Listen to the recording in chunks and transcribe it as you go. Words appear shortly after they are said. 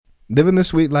Living the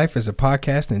Sweet Life is a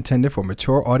podcast intended for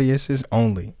mature audiences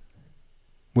only.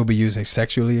 We'll be using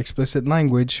sexually explicit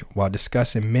language while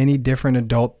discussing many different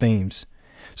adult themes.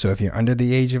 So if you're under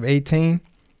the age of 18,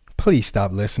 please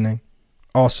stop listening.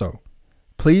 Also,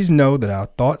 please know that our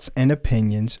thoughts and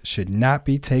opinions should not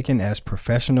be taken as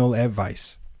professional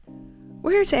advice.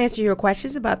 We're here to answer your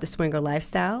questions about the swinger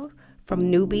lifestyle, from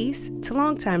newbies to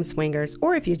longtime swingers,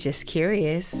 or if you're just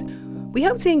curious. We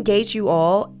hope to engage you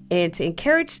all and to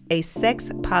encourage a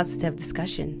sex-positive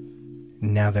discussion.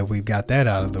 Now that we've got that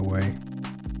out of the way,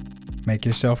 make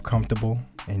yourself comfortable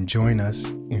and join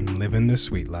us in Living the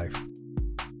Sweet Life.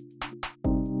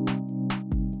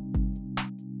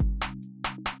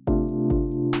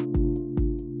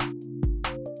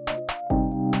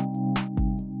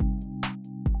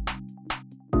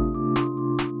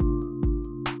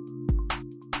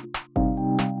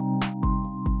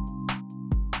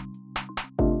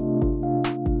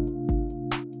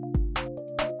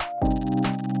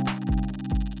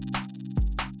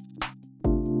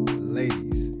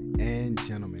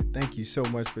 So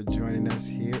much for joining us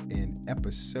here in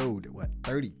episode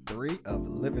 33 of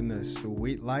Living the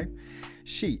Sweet Life.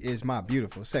 She is my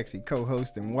beautiful, sexy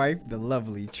co-host and wife, the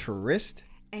lovely Trist.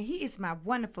 And he is my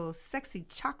wonderful, sexy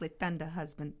chocolate thunder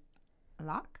husband,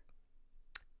 Locke.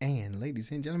 And ladies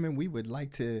and gentlemen, we would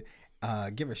like to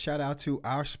give a shout out to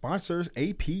our sponsors,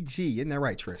 APG. Isn't that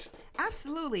right, Trist?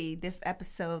 Absolutely. This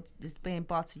episode is being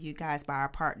brought to you guys by our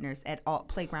partners at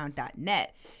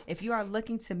altplayground.net. If you are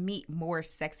looking to meet more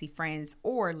sexy friends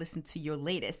or listen to your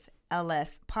latest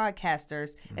LS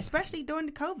podcasters, especially during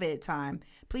the COVID time,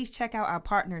 please check out our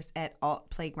partners at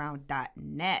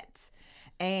altplayground.net.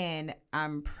 And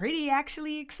I'm pretty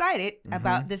actually excited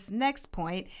about this next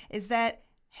point is that,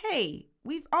 hey,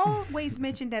 we've always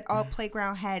mentioned that Alt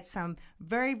Playground had some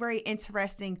very, very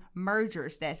interesting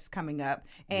mergers that's coming up.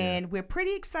 And we're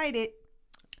pretty excited.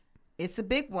 It's a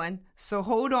big one, so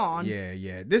hold on.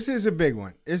 Yeah. This is a big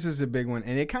one.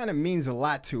 And it kind of means a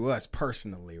lot to us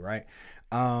personally, right?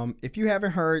 If you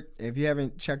haven't heard, if you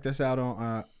haven't checked us out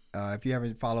on, if you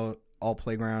haven't followed Alt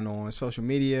Playground on social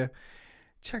media,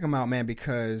 check them out, man,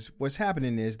 because what's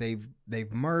happening is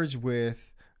they've merged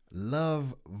with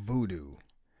Love Voodoo.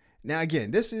 Now, again,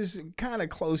 this is kind of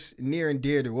close, near and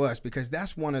dear to us because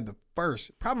that's one of the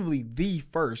first, probably the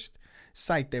first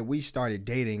site that we started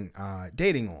dating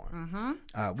on.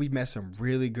 We've met some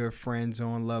really good friends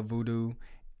on Love Voodoo,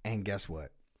 and guess what?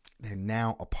 They're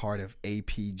now a part of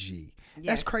APG. Yes.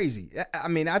 That's crazy. I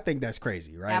mean, I think that's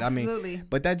crazy, right? Absolutely. I mean,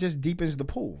 but that just deepens the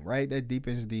pool, right? That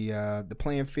deepens the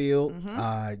playing field.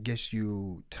 Gets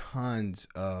you tons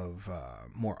of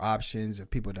more options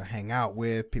of people to hang out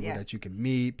with, people that you can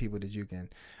meet, people that you can,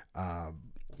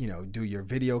 do your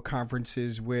video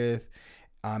conferences with.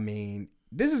 I mean,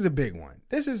 this is a big one.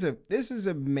 This is a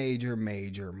major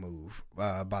move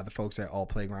by the folks at Alt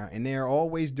Playground, and they're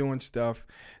always doing stuff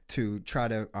to try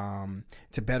to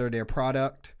better their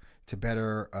product, to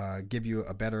better give you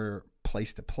a better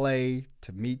place to play,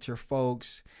 to meet your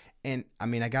folks. And I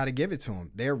mean, I got to give it to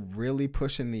them. They're really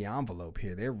pushing the envelope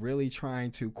here. They're really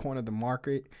trying to corner the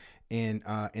market in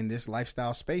this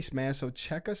lifestyle space, man. So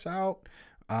check us out.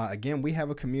 Again, we have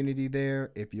a community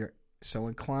there. If you're so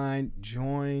inclined,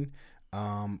 join.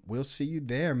 We'll see you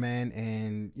there, man.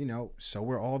 And, so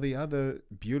we're all the other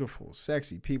beautiful,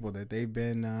 sexy people that they've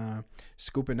been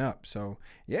scooping up. So,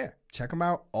 yeah, check them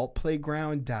out,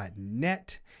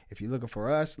 altplayground.net. If you're looking for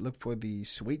us, look for the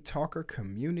Sweet Talker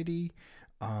community.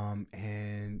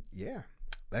 And, yeah,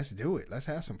 let's do it. Let's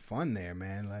have some fun there,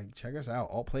 man. Like, check us out,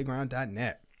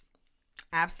 altplayground.net.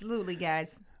 Absolutely,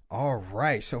 guys. All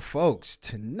right. So, folks,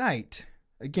 tonight...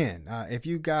 Again, if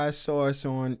you guys saw us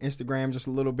on Instagram just a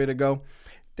little bit ago,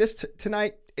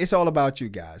 tonight, it's all about you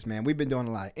guys, man. We've been doing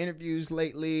a lot of interviews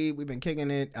lately. We've been kicking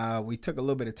it. We took a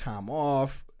little bit of time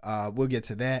off. We'll get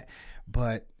to that.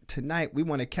 But tonight, we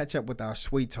want to catch up with our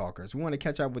sweet talkers. We want to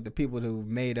catch up with the people who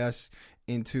made us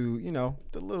into,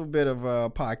 the little bit of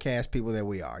podcast people that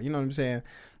we are. You know what I'm saying?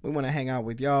 We want to hang out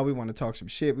with y'all. We want to talk some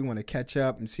shit. We want to catch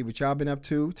up and see what y'all been up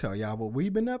to. Tell y'all what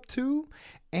we've been up to.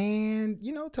 And,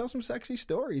 tell some sexy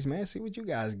stories, man. See what you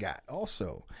guys got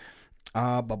also.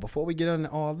 But before we get into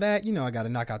all that, I got to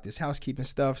knock out this housekeeping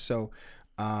stuff. So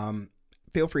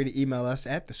feel free to email us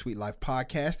at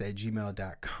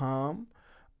thesweetlifepodcast@gmail.com.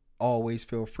 Always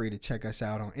feel free to check us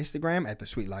out on Instagram at The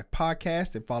Sweet Life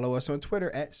Podcast and follow us on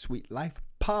Twitter at Sweet Life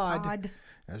Pod.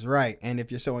 That's right. And if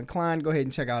you're so inclined, go ahead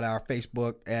and check out our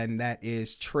Facebook, and that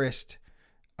is Trist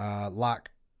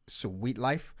Locke Sweet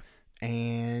Life.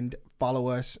 And follow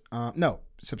us.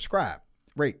 Subscribe,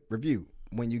 rate, review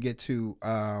when you get to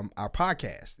our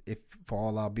podcast. If for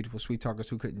all our beautiful sweet talkers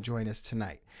who couldn't join us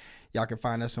tonight, Y'all can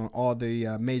find us on all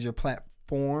the major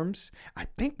platforms. I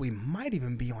think we might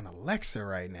even be on Alexa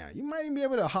right now. You might even be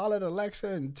able to holler at Alexa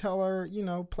and tell her,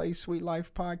 play Sweet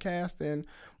Life Podcast, and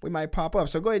we might pop up.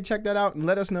 So go ahead and check that out and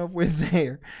let us know if we're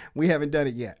there. We haven't done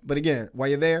it yet. But again, while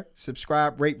you're there,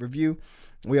 subscribe, rate, review.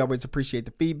 We always appreciate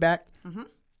the feedback. Mm-hmm.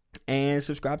 And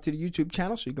subscribe to the YouTube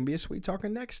channel so you can be a Sweet Talker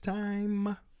next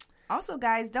time. Also,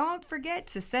 guys, don't forget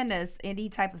to send us any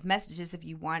type of messages if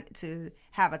you want to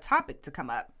have a topic to come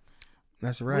up.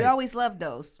 That's right. We always love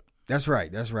those. That's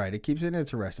right. That's right. It keeps it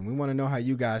interesting. We want to know how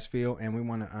you guys feel, and we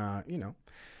want to,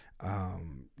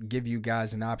 give you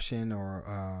guys an option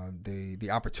or the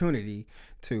opportunity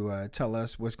to tell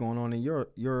us what's going on in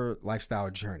your lifestyle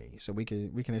journey, so we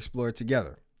can explore it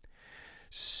together.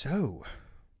 So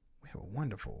we have a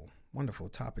wonderful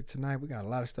topic tonight. We got a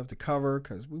lot of stuff to cover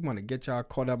because we want to get y'all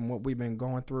caught up in what we've been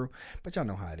going through. But y'all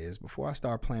know how it is. Before I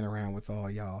start playing around with all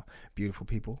y'all beautiful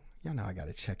people, y'all know I got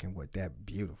to check in with that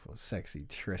beautiful, sexy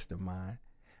Trist of mine.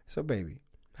 So, baby,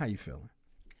 how you feeling?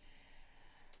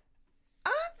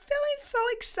 I'm feeling so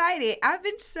excited. I've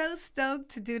been so stoked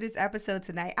to do this episode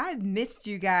tonight. I missed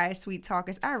you guys, Sweet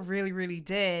Talkers. I really, really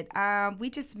did. We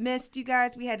just missed you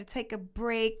guys. We had to take a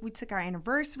break. We took our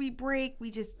anniversary break. We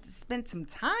just spent some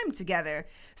time together.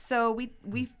 So we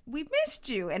missed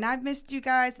you, and I've missed you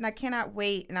guys, and I cannot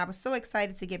wait. And I was so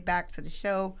excited to get back to the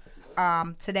show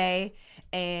today.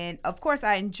 And of course,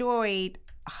 I enjoyed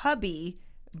Hubby,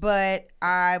 but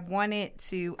I wanted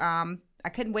to. I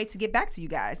couldn't wait to get back to you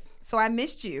guys. So I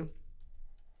missed you.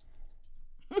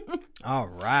 All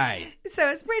right. So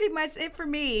it's pretty much it for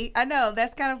me. I know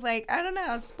that's kind of like, I don't know,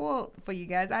 I'm spoiled for you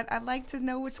guys. I'd like to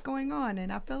know what's going on.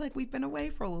 And I feel like we've been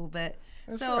away for a little bit.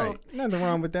 That's right. Nothing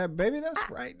wrong with that, baby. That's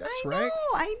right. That's right.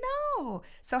 I know.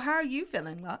 So how are you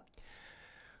feeling, Luck?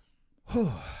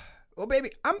 Well, baby,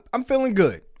 I'm feeling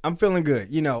good. I'm feeling good.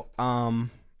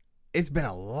 It's been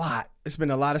a lot. It's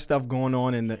been a lot of stuff going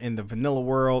on in the vanilla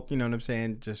world. You know what I'm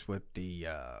saying? Just with the,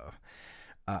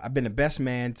 I've been the best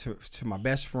man to my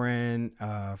best friend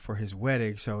for his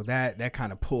wedding. So that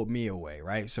kind of pulled me away,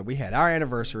 right? So we had our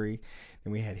anniversary,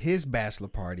 then we had his bachelor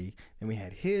party, then we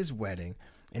had his wedding.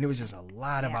 And it was just a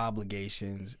lot of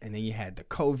obligations. And then you had the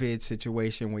COVID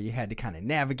situation where you had to kind of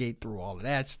navigate through all of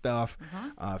that stuff,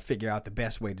 figure out the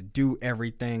best way to do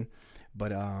everything.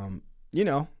 But, and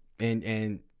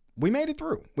we made it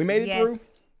through. We made it through.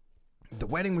 The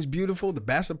wedding was beautiful. The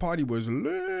bachelor party was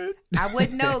lit. I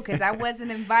wouldn't know because I wasn't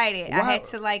invited. Wow. I had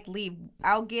to leave.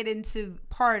 I'll get into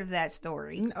part of that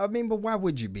story. I mean, but why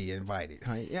would you be invited,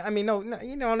 honey? I mean, no,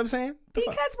 you know what I'm saying?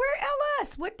 Because we're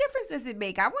LS. What difference does it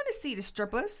make? I want to see the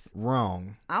strippers.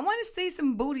 Wrong. I want to see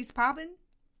some booties popping.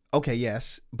 Okay,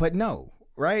 yes, but no,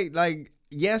 right? Like,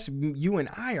 yes, you and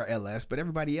I are LS, but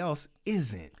everybody else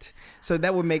isn't. So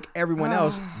that would make everyone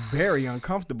else very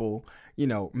uncomfortable,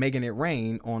 making it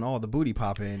rain on all the booty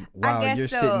popping while you're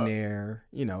sitting there,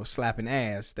 slapping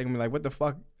ass. They're going to be like, what the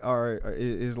fuck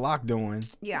is Locke doing?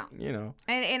 Yeah.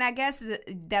 And I guess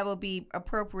that would be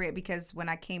appropriate because when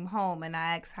I came home and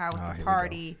I asked how was the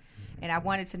party and I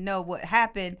wanted to know what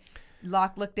happened,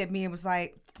 Locke looked at me and was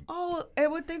like, oh,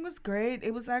 everything was great.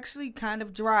 It was actually kind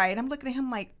of dry. And I'm looking at him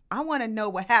like, I want to know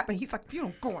what happened. He's like, if you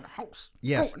don't go in the house,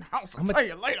 yes. Go in the house. I'll tell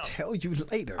you later. I'll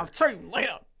tell you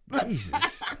later.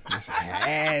 Jesus. Just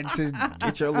had to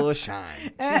get your little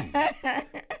shine. Jeez.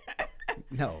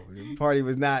 No, the party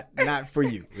was not for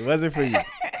you. It wasn't for you.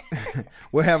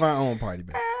 We'll have our own party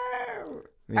back.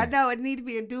 Yeah. I know it need to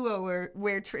be a duo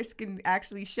where Tris can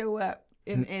actually show up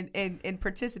and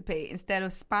participate instead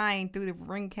of spying through the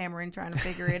Ring camera and trying to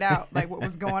figure it out, like what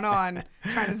was going on,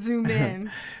 trying to zoom in.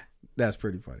 That's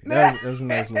pretty funny. That's a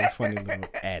nice little funny little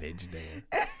adage there.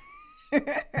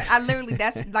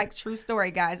 That's like true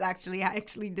story, guys. I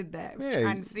actually did that. I was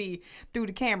trying to see through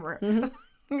the camera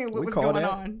what was going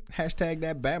on. Hashtag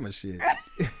that Bama shit.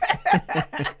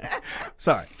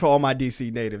 Sorry, for all my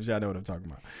DC natives, y'all know what I'm talking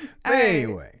about. But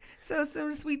anyway. So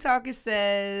the Sweet Talker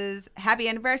says, happy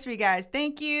anniversary, guys.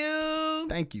 Thank you.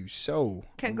 Thank you so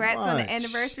Congrats much. On the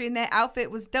anniversary, and that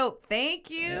outfit was dope. Thank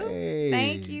you. Hey,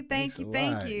 thank you.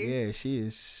 Yeah, she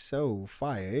is so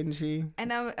fire, isn't she?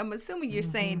 And I'm assuming you're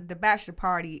saying the bachelor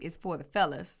party is for the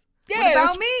fellas. Yeah,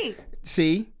 what about me?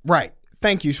 See, right.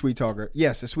 Thank you, Sweet Talker.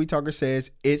 Yes, the Sweet Talker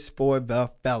says it's for the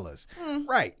fellas.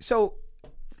 Right. So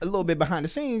a little bit behind the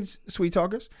scenes, Sweet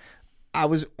Talkers, I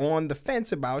was on the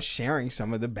fence about sharing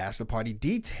some of the bachelor party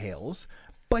details,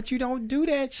 but you don't do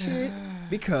that shit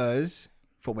because,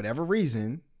 for whatever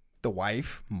reason, the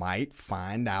wife might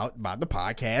find out about the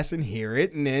podcast and hear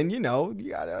it, and then you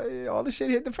got all the shit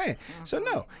hit the fan. So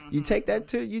no, you take it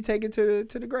to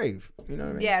the grave. You know what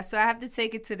I mean? Yeah. So I have to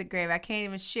take it to the grave. I can't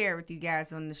even share it with you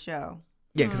guys on the show.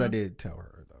 Yeah, because I did tell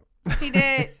her. He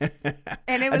did,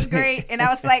 and it was great. And I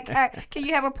was like, "Can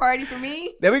you have a party for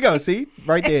me?" There we go. See,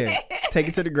 right there. Take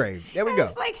it to the grave. There we go.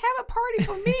 It's like, have a party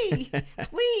for me,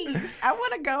 please. I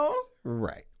want to go.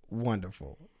 Right.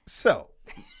 Wonderful. So,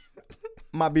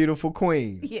 my beautiful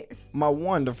queen. Yes. My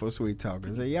wonderful sweet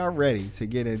talkers. Are y'all ready to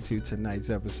get into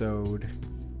tonight's episode?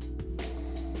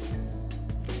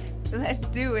 Let's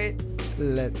do it.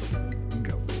 Let's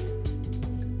go.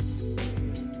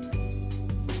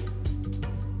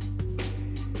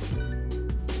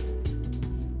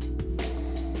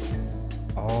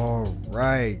 All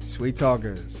right, sweet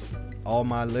talkers, all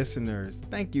my listeners,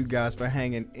 thank you guys for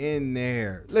hanging in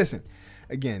there. Listen,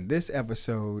 again, this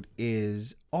episode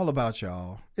is all about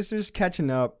y'all. It's just catching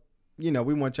up. We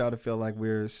want y'all to feel like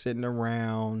we're sitting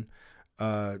around,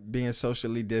 being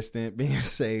socially distant, being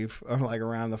safe, or like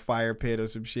around the fire pit or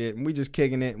some shit, and we just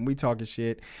kicking it and we talking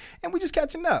shit and we just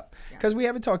catching up because we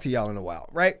haven't talked to y'all in a while,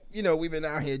 right? We've been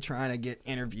out here trying to get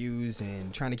interviews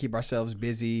and trying to keep ourselves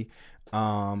busy.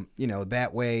 That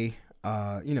way,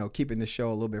 keeping the show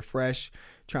a little bit fresh,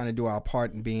 trying to do our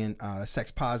part in being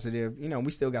sex positive.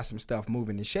 We still got some stuff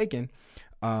moving and shaking,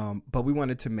 but we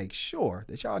wanted to make sure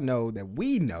that y'all know that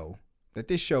we know that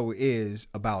this show is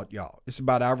about y'all. It's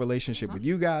about our relationship with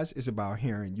you guys. It's about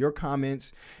hearing your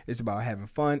comments. It's about having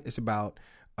fun. It's about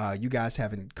you guys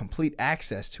having complete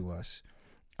access to us.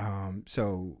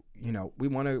 So we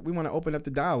want to open up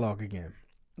the dialogue again.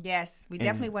 Yes, we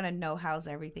definitely want to know how's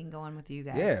everything going with you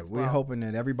guys. Yeah, we're hoping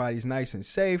that everybody's nice and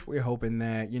safe. We're hoping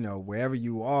that, wherever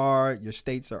you are, your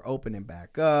states are opening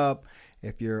back up.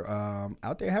 If you're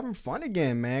out there having fun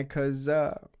again, man, because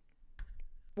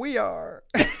we are.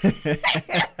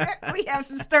 We have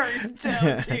some stories to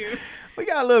tell, too. We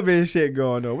got a little bit of shit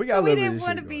going on. We didn't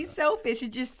want to be selfish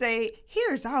and just say,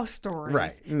 here's our stories.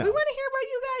 Right. No. We want to hear about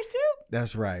you guys, too.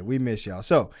 That's right. We miss y'all.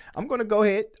 So I'm going to go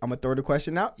ahead. I'm going to throw the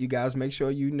question out. You guys make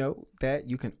sure you know that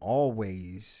you can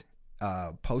always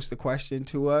post the question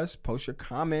to us. Post your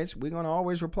comments. We're going to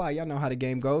always reply. Y'all know how the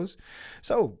game goes.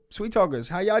 So, sweet talkers,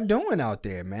 how y'all doing out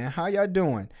there, man? How y'all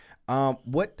doing?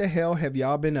 What the hell have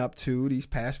y'all been up to these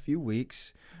past few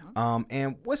weeks?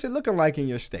 And what's it looking like in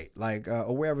your state, like,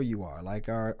 or wherever you are? Like,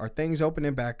 are things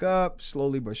opening back up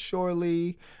slowly but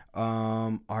surely?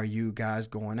 Are you guys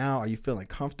going out? Are you feeling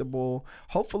comfortable?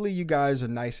 Hopefully you guys are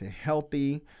nice and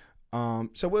healthy.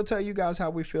 So we'll tell you guys how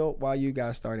we feel while you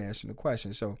guys start answering the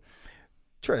question. So,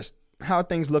 Trish, how are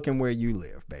things looking where you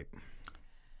live, babe?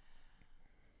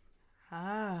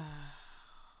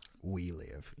 We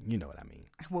live. You know what I mean.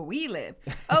 Where we live.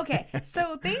 Okay.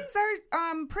 So things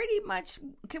are pretty much,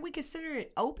 can we consider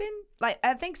it open? Like,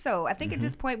 I think so. I think at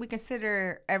this point we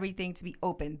consider everything to be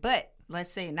open. But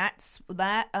let's say not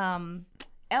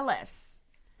LS.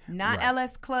 Not right.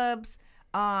 LS clubs.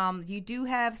 You do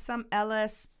have some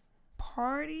LS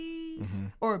parties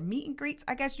or meet and greets.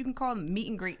 I guess you can call them meet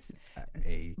and greets.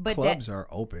 But clubs are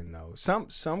open though.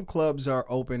 Some clubs are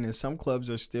open and some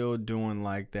clubs are still doing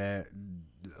like that.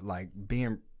 Like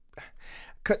being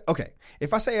okay,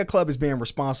 if I say a club is being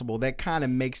responsible, that kind of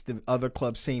makes the other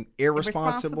club seem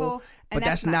irresponsible, but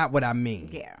that's not what I mean.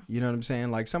 Yeah, you know what I'm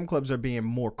saying? Like some clubs are being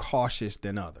more cautious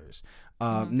than others.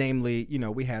 Namely,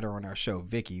 we had her on our show,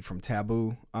 Vicky from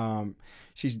Taboo.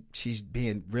 She's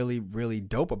being really, really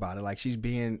dope about it. Like she's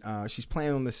playing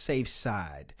on the safe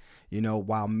side.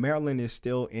 While Maryland is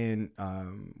still in,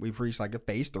 we've reached like a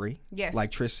phase 3. Yes.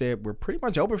 Like Trish said, we're pretty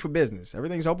much open for business.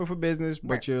 Everything's open for business,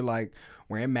 but right. You're like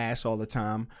wearing masks all the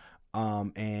time.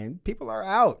 And people are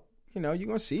out. You're going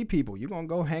to see people. You're going to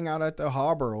go hang out at the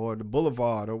harbor or the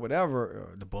boulevard or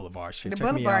whatever. The boulevard shit.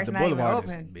 Check me out. The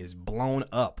boulevard is blown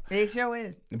up. It sure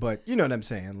is. But you know what I'm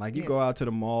saying? Like you go out to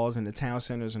the malls and the town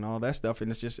centers and all that stuff,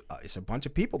 and it's just it's a bunch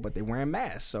of people, but they're wearing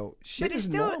masks. So shit is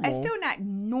normal. It's still not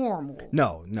normal.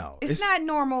 No. It's not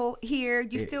normal here.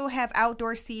 You still have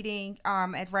outdoor seating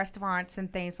at restaurants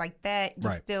and things like that. You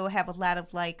still have a lot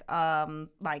of like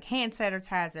hand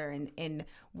sanitizer and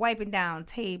wiping down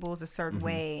tables a certain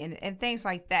way and things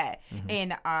like that.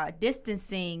 And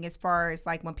distancing as far as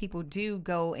like when people do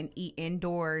go and eat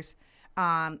indoors.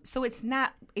 So it's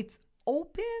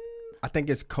open. I think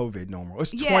it's COVID normal.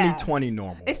 It's 2020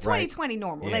 normal. It's 2020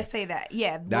 normal. Yeah. Let's say that.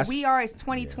 Yeah. What we are is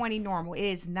 2020 normal. It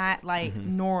is not like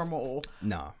normal.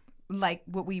 No. Like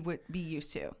what we would be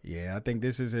used to. Yeah. I think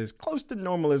this is as close to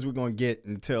normal as we're going to get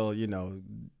until,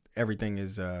 everything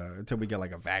is until we get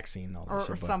like a vaccine and all that shit.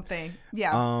 Or something.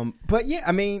 Yeah. But yeah,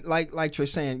 I mean, like Trish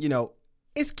saying,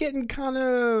 it's getting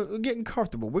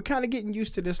comfortable. We're kind of getting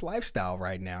used to this lifestyle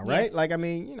right now, right? Yes. Like, I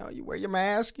mean, you know, you wear your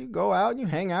mask, you go out, you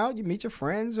hang out, you meet your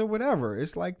friends or whatever.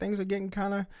 It's like things are getting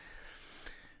kind of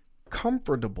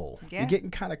comfortable. Yeah. You're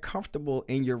getting kind of comfortable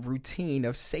in your routine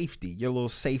of safety, your little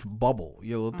safe bubble,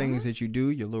 your little things that you do,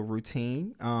 your little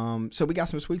routine. So we got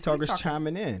some sweet talkers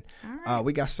chiming in. All right.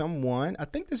 We got someone, I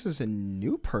think this is a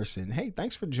new person. Hey,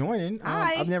 thanks for joining.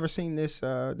 Hi. I've never seen this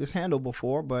handle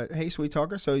before, but hey, sweet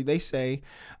talker. So they say,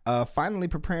 finally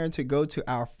preparing to go to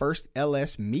our first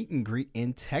LS meet and greet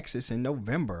in Texas in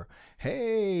November.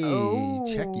 Hey,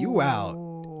 check you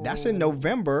out. That's in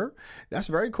November. That's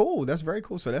very cool.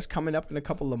 So that's coming up in a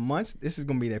couple of months. This is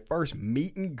going to be their first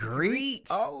meet and greet.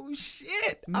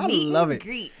 I love it.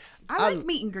 Greets. I like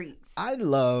meet and greets. I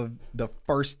love the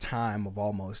first time of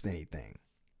almost anything.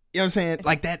 You know what I'm saying?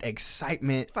 Like that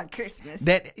excitement. It's like Christmas.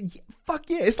 Fuck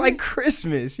yeah. It's like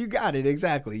Christmas. You got it.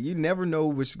 Exactly. You never know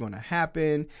what's going to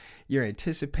happen. You're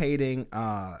anticipating.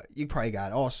 You probably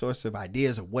got all sorts of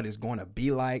ideas of what it's going to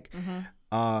be like.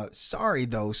 Sorry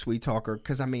though, sweet talker,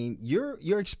 because I mean your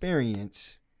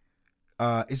experience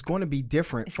is going to be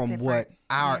different from what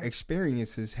our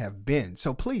experiences have been.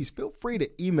 So please feel free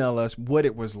to email us what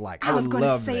it was like. I was going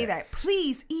to say that.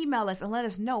 Please email us and let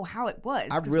us know how it was.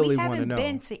 I really want to know. We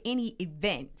haven't been to any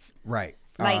events, right?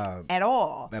 Like at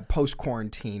all, post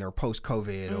quarantine or post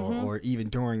COVID or even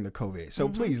during the COVID. So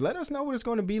please let us know what it's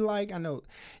going to be like. I know,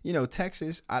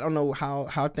 Texas. I don't know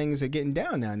how things are getting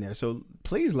down there. So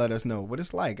please let us know what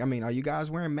it's like. I mean, are you guys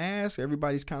wearing masks?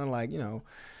 Everybody's kind of like,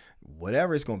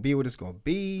 whatever it's going to be, what it's going to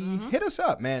be. Hit us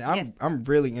up, man. I'm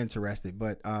really interested.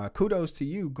 But kudos to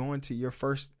you going to your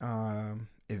first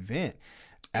event.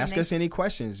 Ask us any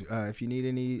questions if you need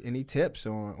any tips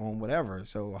on whatever.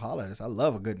 So holla at us. I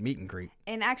love a good meet and greet.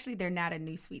 And actually, they're not a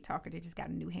new sweet talker. They just got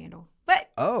a new handle. But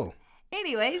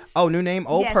anyways. Oh, new name,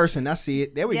 old person. I see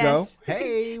it. There we go.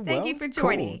 Hey, thank you for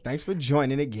joining. Cool. Thanks for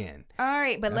joining again. All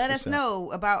right, but let us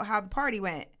know about how the party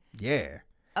went. Yeah.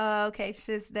 Okay,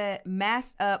 says that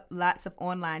masked up, lots of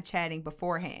online chatting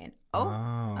beforehand.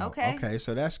 Oh, okay. Okay,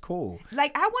 so that's cool.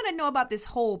 Like, I want to know about this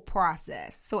whole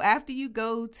process. So after you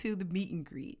go to the meet and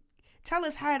greet, tell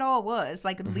us how it all was,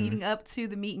 like leading up to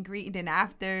the meet and greet, and then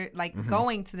after, like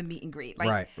going to the meet and greet.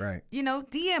 Like, right.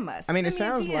 DM us. I mean, it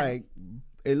sounds like.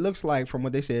 It looks like from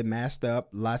what they said, masked up,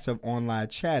 lots of online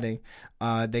chatting.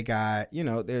 They got,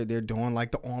 they're doing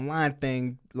like the online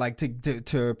thing, like to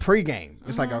pregame.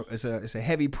 It's like it's a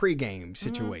heavy pregame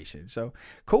situation. So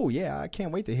cool, yeah, I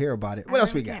can't wait to hear about it. What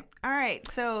else we got? All right,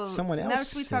 so someone else. Another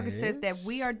sweet talker says that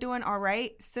we are doing all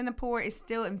right. Singapore is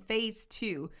still in phase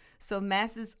 2, so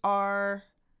masks are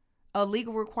a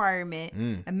legal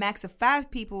requirement. A max of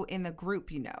 5 people in the group,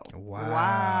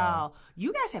 Wow.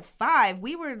 You guys have 5.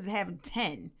 We were having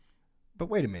 10. But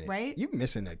wait a minute. Right? You're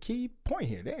missing a key point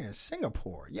here. They're in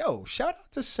Singapore. Yo, shout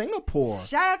out to Singapore.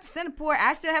 Shout out to Singapore.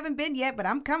 I still haven't been yet, but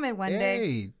I'm coming one day.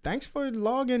 Hey, thanks for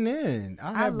logging in.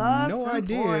 I have no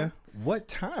idea what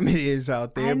time it is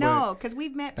out there. I know, because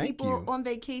we've met people on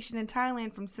vacation in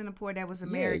Thailand from Singapore that was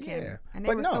American. Yeah. And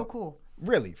they were so cool.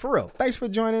 Really, for real. Thanks for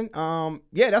joining.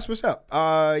 That's what's up.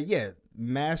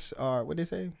 Masks are, what did they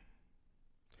say?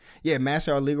 Yeah, masks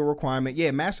are a legal requirement. Yeah,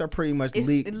 masks are pretty much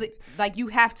legal. Like you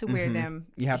have to wear them.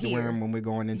 You have to wear them when we're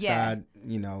going inside,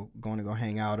 going to go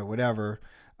hang out or whatever.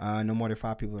 No more than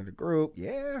 5 people in the group.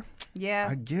 Yeah. Yeah.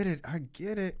 I get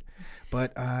it.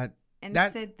 But and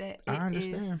it said that it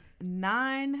is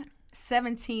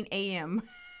 9:17 a.m.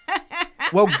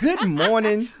 Well, good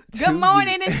morning. Good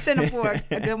morning in Singapore.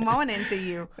 Good morning to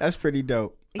you. That's pretty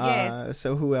dope. Yes.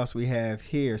 So who else we have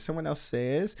here? Someone else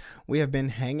says we have been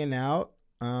hanging out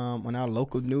on our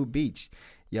local new beach.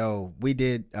 Yo, we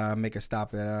did make a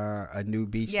stop at a new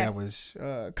beach that was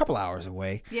a couple hours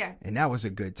away. Yeah. And that was a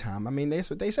good time. I mean, that's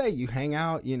what they say. You hang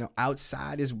out,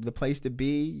 outside is the place to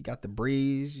be. You got the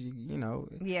breeze,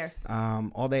 Yes.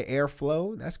 All that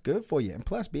airflow, that's good for you. And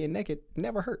plus, being naked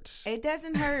never hurts. It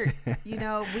doesn't hurt.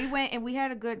 We went and we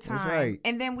had a good time. That's right.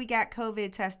 And then we got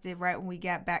COVID tested right when we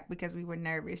got back because we were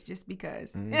nervous, just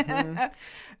because.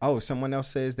 Oh, someone else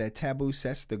says that Taboo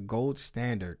sets the gold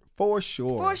standard. For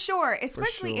sure.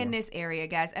 Especially in this area,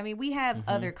 guys. I mean, we have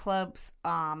other clubs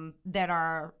that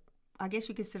are, I guess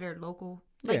you consider local.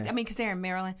 Because they're in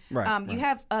Maryland. Right, You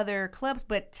have other clubs,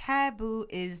 but Taboo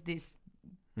is this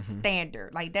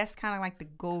standard. Like, that's kind of like the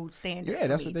gold standard. Yeah,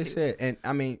 that's what they said. And,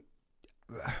 I mean,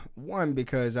 one,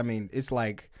 because, I mean, it's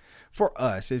like, for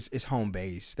us, it's home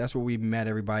base. That's where we met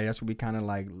everybody. That's where we kind of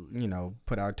like,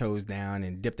 put our toes down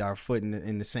and dipped our foot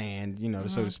in the sand,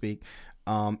 so to speak.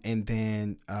 And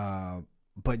then,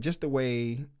 but just the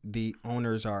way the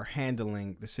owners are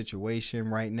handling the situation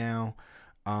right now,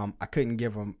 I couldn't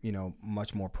give them,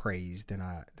 much more praise than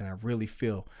I really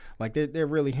feel. Like they're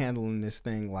really handling this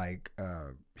thing like,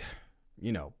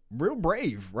 real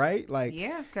brave, right? Like,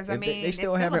 yeah, because they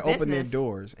still haven't opened their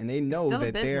doors, and they know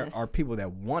that there are people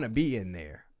that want to be in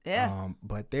there. Yeah.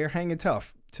 But they're hanging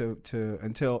tough to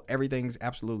until everything's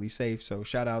absolutely safe. So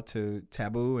shout out to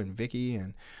Taboo and Vicky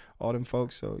and all them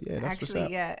folks. So yeah, that's what's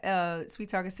up. Yeah. Sweet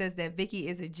Talker says that Vicky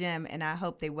is a gem, and I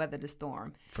hope they weather the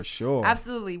storm. For sure.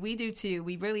 Absolutely, we do too.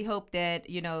 We really hope that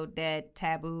that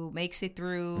Taboo makes it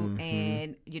through,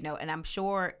 and and I'm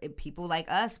sure people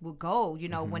like us will go.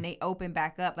 When they open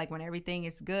back up, like when everything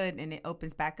is good and it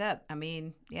opens back up. I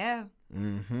mean, yeah.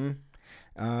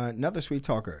 Another Sweet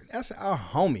Talker. That's our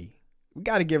homie. We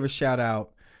got to give a shout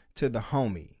out to the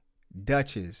homie,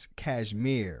 Duchess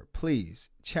Cashmere. Please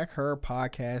check her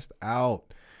podcast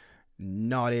out.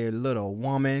 Naughty little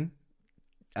woman,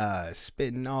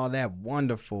 spitting all that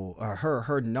wonderful,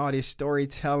 her naughty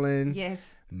storytelling.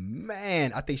 Yes,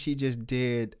 man, I think she just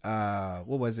did. What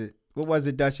was it,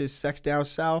 Duchess? Sex Down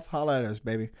South. Holla at us,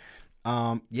 baby.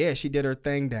 Yeah, she did her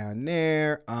thing down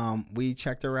there. We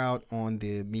checked her out on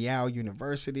the Meow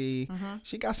University.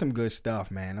 She got some good stuff,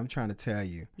 man. I'm trying to tell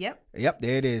you. Yep,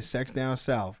 there it is. Sex Down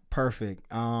South. Perfect.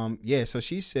 Yeah, so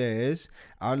she says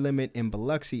our limit in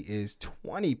Biloxi is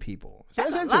 20 people. So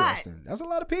that's interesting. Lot. That's a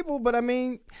lot of people, but I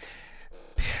mean,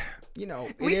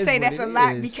 we say that's a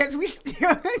lot because we still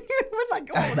we're like,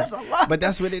 oh, that's a lot. But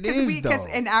that's what it is, though. Because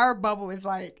in our bubble, it's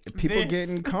like people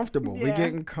getting comfortable. Yeah. We're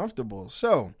getting comfortable.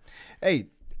 So, hey,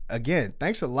 again,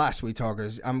 thanks a lot, Sweet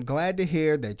Talkers. I'm glad to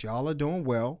hear that y'all are doing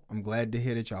well. I'm glad to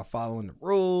hear that y'all following the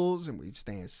rules and we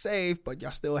staying safe, but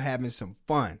y'all still having some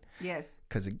fun. Yes.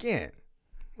 Because again,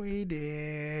 we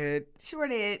did. Sure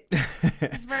did.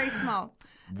 It's very small.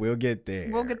 We'll get there.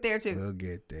 We'll get there too. We'll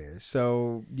get there.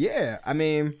 So yeah, I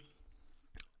mean.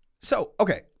 So,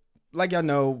 okay, like y'all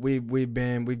know, we've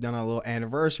done a little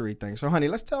anniversary thing. So, honey,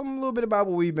 let's tell them a little bit about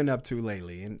what we've been up to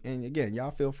lately. And again,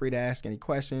 y'all feel free to ask any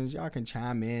questions. Y'all can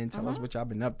chime in, tell us what y'all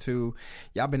been up to.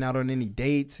 Y'all been out on any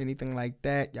dates, anything like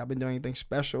that? Y'all been doing anything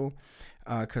special?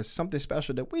 Because something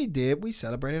special that we did, we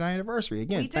celebrated our anniversary.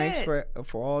 Again, thanks for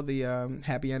all the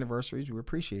happy anniversaries. We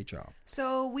appreciate y'all.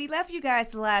 So we left you guys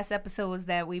the last episodes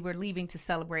that we were leaving to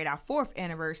celebrate our 4th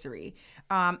anniversary.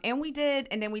 And we did,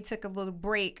 and then we took a little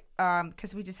break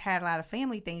because we just had a lot of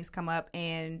family things come up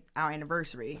and our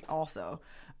anniversary also.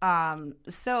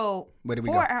 So where did we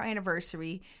for go? Our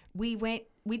anniversary, we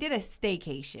did a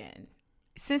staycation.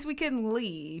 Since we couldn't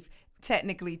leave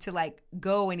technically to like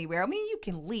go anywhere. I mean, you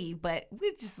can leave, but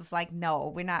we just was like,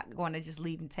 no, we're not going to just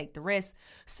leave and take the risk.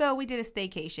 So we did a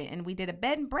staycation and we did a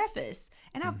bed and breakfast.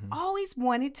 And I've always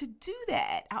wanted to do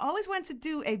that. I always wanted to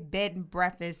do a bed and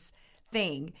breakfast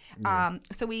thing. Yeah.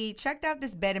 So we checked out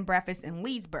this bed and breakfast in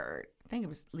Leesburg. I think it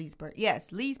was Leesburg.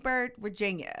 Yes, Leesburg,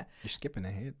 Virginia. You're skipping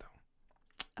ahead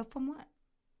though. From what?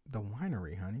 The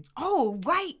winery, honey. Oh,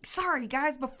 right. Sorry,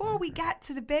 guys. Before we got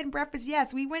to the bed and breakfast,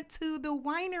 yes, we went to the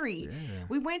winery. Yeah.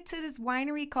 We went to this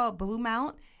winery called Blue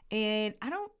Mount, and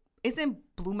it's in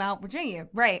Blue Mount, Virginia.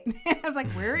 Right. I was like,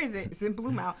 where is it? It's in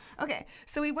Blue Mount. Okay.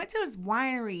 So we went to this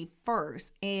winery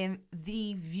first, and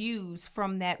the views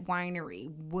from that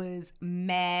winery was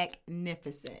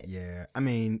magnificent. Yeah. I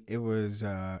mean, it was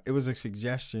a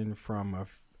suggestion from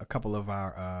a couple of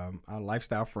our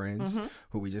lifestyle friends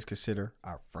who we just consider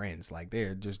our friends. Like,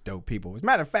 they're just dope people. As a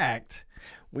matter of fact,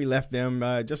 we left them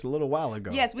just a little while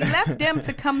ago. Yes, we left them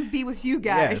to come be with you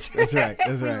guys. Yes, that's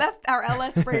right. We left our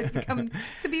LS friends to come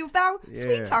to be with our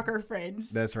Sweet Talker friends.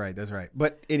 That's right.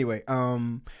 But anyway,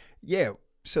 yeah.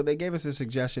 So they gave us a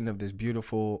suggestion of this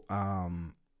beautiful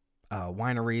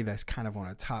winery that's kind of on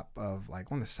the top of,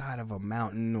 like, on the side of a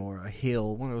mountain or a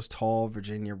hill, one of those tall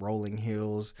Virginia rolling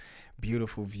hills.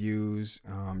 Beautiful views.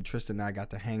 Tristan and I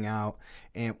got to hang out,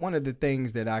 and one of the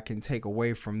things that I can take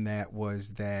away from that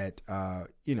was that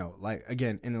like,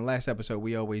 again, in the last episode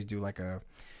we always do like a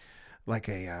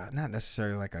not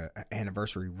necessarily like a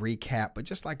anniversary recap, but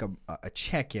just like a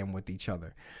check-in with each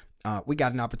other. We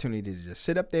got an opportunity to just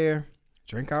sit up there,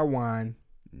 drink our wine,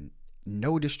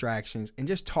 no distractions, and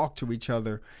just talk to each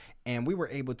other. And we were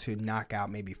able to knock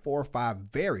out maybe 4 or 5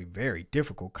 very, very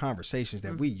difficult conversations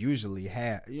that we usually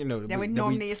have.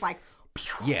 It's like,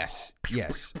 yes,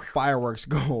 fireworks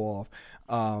go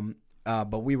off.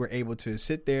 But we were able to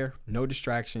sit there, no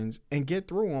distractions, and get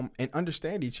through them and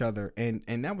understand each other. And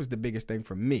that was the biggest thing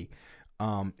for me.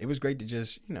 It was great to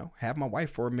just, have my wife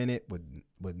for a minute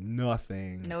with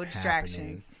nothing, no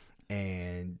distractions,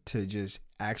 and to just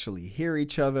actually hear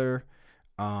each other.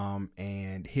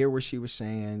 And hear what she was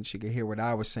saying. She could hear what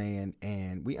I was saying,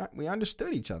 and we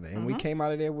understood each other, and we came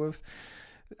out of there with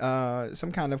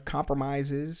some kind of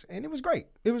compromises, and it was great.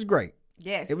 It was great.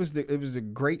 Yes. It was a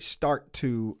great start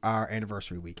to our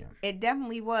anniversary weekend. It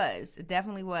definitely was. It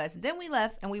definitely was. Then we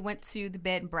left and we went to the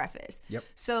bed and breakfast. Yep.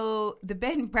 So the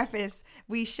bed and breakfast,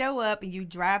 we show up and you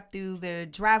drive through the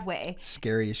driveway.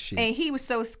 Scary as shit. And he was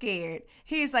so scared.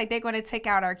 He was like, they're going to take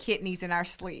out our kidneys in our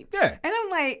sleep. Yeah. And I'm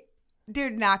like,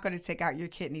 they're not going to take out your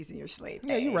kidneys in your sleep.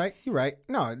 Yeah, you're right. You're right.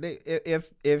 No,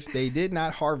 if they did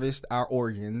not harvest our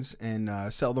organs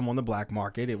and sell them on the black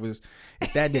market,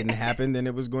 if that didn't happen, then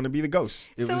it was going to be the ghost.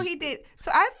 He did. So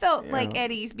I felt like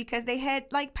Eddie's because they had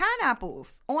like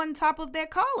pineapples on top of their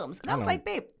columns. And I was like,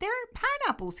 babe, there are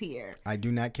pineapples here. I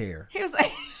do not care. He was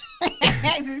like,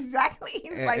 exactly.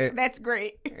 He was like, that's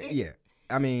great. Yeah.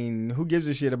 I mean, who gives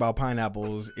a shit about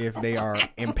pineapples if they are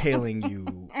impaling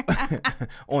you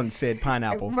on said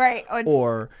pineapple? Right.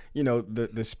 Or,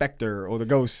 the specter or the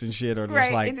ghosts and shit are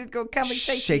just like just go come and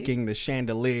shaking the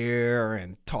chandelier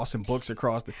and tossing books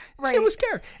across the... Right. Shit was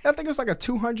scary. I think it was like a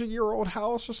 200-year-old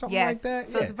house or something like that.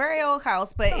 So it's a very old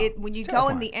house, but when you terrifying. go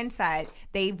in the inside,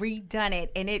 they redone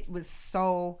it and it was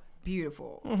so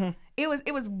beautiful. Mm-hmm.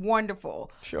 It was wonderful.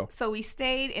 Sure. So we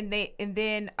stayed and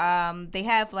then they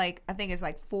have like, I think it's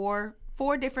like four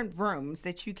different rooms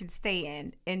that you can stay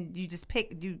in, and you just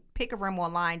pick a room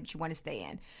online that you want to stay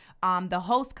in. The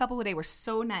host couple, they were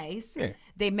so nice. Yeah.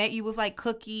 They met you with like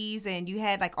cookies, and you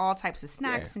had like all types of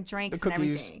snacks and drinks and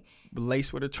everything.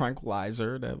 Laced with a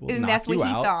tranquilizer that will and knock that's what you he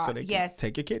out thought. so they can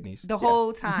take your kidneys. The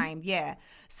whole time, yeah.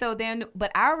 So then,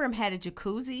 but our room had a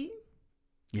jacuzzi.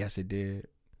 Yes, it did.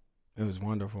 It was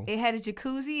wonderful. It had a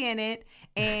jacuzzi in it,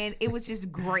 and it was just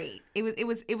great.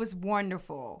 It was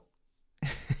wonderful.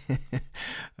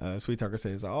 Sweet Talker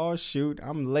says, "Oh shoot,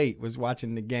 I'm late. Was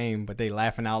watching the game, but they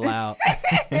laughing out loud."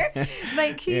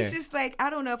 Like he's just like, I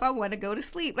don't know if I want to go to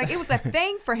sleep. Like it was a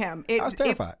thing for him. I was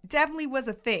terrified. It definitely was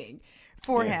a thing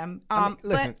for him.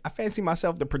 Listen, I fancy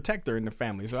myself the protector in the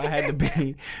family, so I had to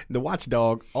be the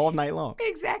watchdog all night long.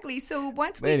 Exactly. So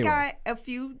once we got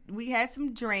we had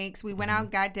some drinks. We went out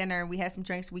and got dinner. We had some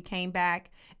drinks. We came back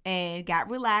and got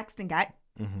relaxed and got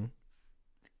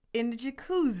in the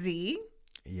jacuzzi.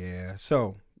 Yeah.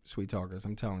 So, Sweet Talkers,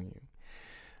 I'm telling you,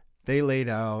 they laid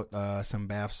out some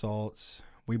bath salts.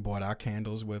 We brought our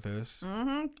candles with us.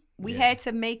 Mm-hmm. We had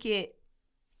to make it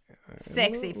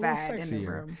sexified in the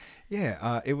room.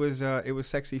 Yeah, it was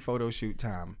sexy photo shoot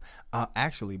time.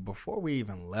 Actually, before we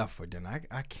even left for dinner,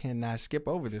 I cannot skip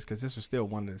over this because this was still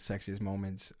one of the sexiest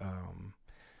moments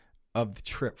of the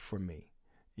trip for me.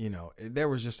 There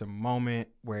was just a moment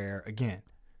where, again,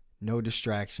 no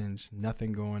distractions,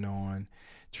 nothing going on.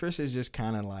 Trisha's just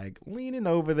kind of like leaning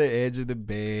over the edge of the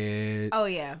bed. Oh,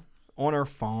 yeah. On her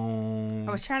phone.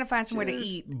 I was trying to find somewhere to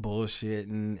eat.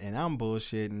 Bullshitting, and I'm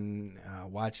bullshitting,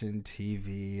 watching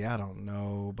TV. I don't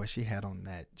know, but she had on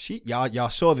that. Y'all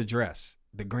saw the dress,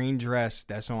 the green dress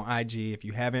that's on IG. If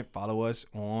you haven't, follow us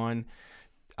on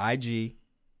IG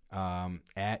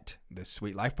at the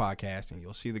Sweet Life Podcast, and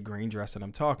you'll see the green dress that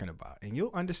I'm talking about, and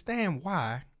you'll understand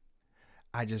why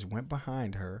I just went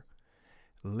behind her,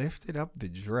 lifted up the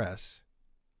dress,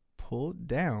 pulled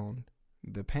down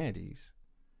the panties,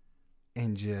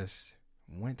 and just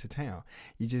went to town.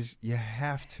 You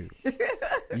have to.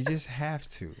 You just have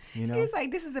to, It's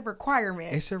like, this is a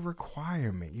requirement. It's a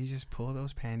requirement. You just pull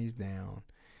those panties down.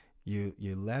 You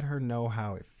let her know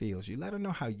how it feels. You let her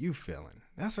know how you feeling.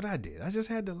 That's what I did. I just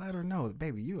had to let her know,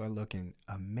 baby, you are looking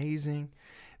amazing.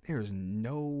 There is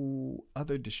no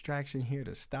other distraction here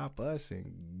to stop us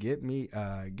and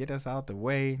get us out the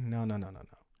way. No.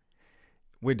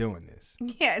 We're doing this.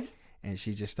 Yes. And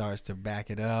she just starts to back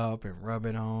it up and rub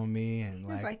it on me and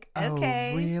like,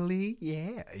 okay. Oh, really?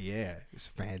 Yeah. It's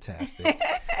fantastic.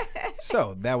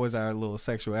 So that was our little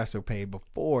sexual escapade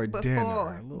before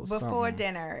dinner. Before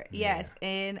dinner, yes. Yeah.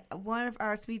 And one of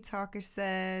our Sweet Talkers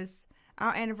says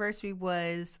our anniversary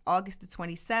was August the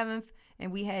 27th,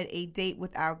 and we had a date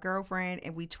with our girlfriend,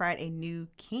 and we tried a new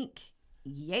kink.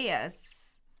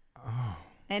 Yes. Oh.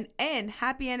 And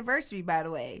happy anniversary, by the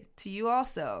way, to you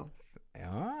also.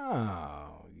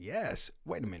 Oh, yes.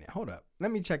 Wait a minute. Hold up.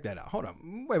 Let me check that out. Hold up.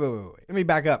 Wait. Let me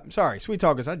back up. Sorry, Sweet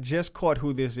Talkers. I just caught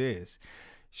who this is.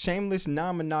 Shameless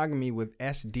non-monogamy with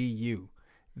SDU.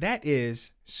 That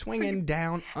is swinging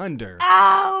down under.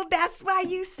 Oh, that's why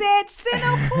you said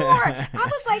Singapore. I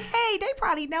was like, hey, they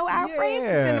probably know our friends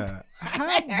in Singapore.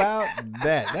 How about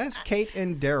that? That's Kate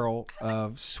and Daryl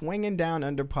of Swinging Down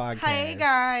Under Podcast. Hey,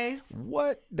 guys.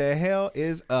 What the hell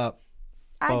is up?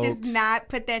 I did not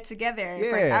put that together at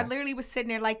first. I literally was sitting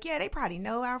there like, yeah, they probably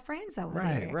know our friends over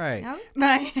there. Right. You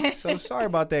know? So sorry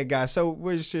about that, guys. So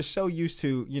we're just so used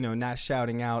to, not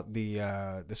shouting out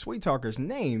the Sweet Talkers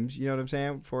names, you know what I'm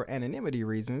saying, for anonymity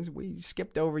reasons. We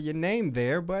skipped over your name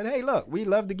there. But hey, look, we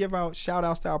love to give out shout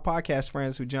outs to our podcast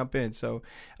friends who jump in. So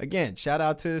again, shout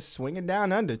out to Swinging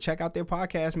Down Under. Check out their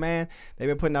podcast, man. They've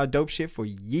been putting out dope shit for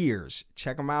years.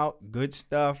 Check them out. Good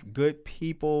stuff. Good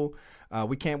people.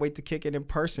 We can't wait to kick it in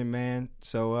person, man.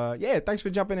 So, thanks for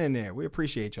jumping in there. We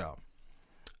appreciate y'all.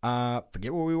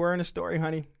 Forget where we were in the story,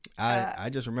 honey. I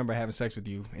just remember having sex with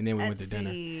you, and then we went to dinner.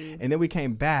 And then we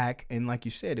came back, and like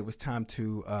you said, it was time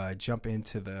to jump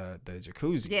into the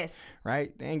jacuzzi. Yes.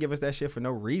 Right? They didn't give us that shit for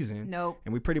no reason. Nope.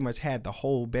 And we pretty much had the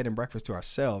whole bed and breakfast to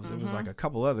ourselves. It was like a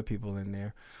couple other people in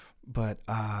there. But,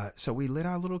 so we lit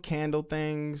our little candle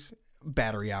things,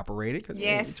 battery operated, because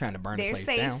we're trying to burn the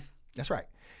place down. That's right.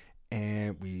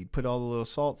 And we put all the little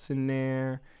salts in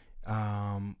there.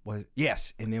 And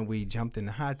then we jumped in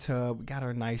the hot tub. We got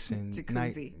her nice and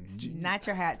jacuzzi, not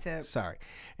your hot tub. Sorry.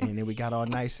 And then we got all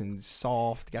nice and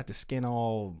soft. Got the skin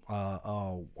all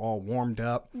warmed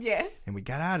up. Yes. And we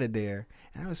got out of there.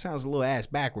 And I know it sounds a little ass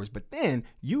backwards, but then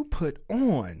you put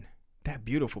on that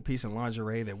beautiful piece of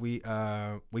lingerie that we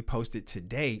posted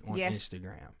today on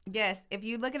Instagram. Yes, if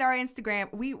you look at our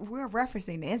Instagram, we're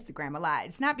referencing the Instagram a lot.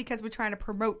 It's not because we're trying to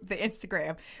promote the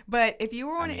Instagram, but if you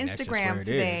were on Instagram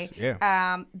today,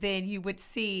 then you would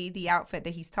see the outfit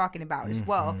that he's talking about as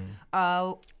well.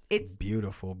 It's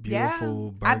beautiful.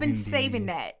 Burgundy. I've been saving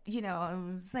that,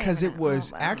 because it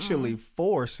was actually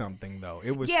for something though.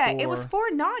 It was it was for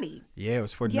Naughty. Yeah, it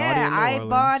was for Naughty in New Orleans. I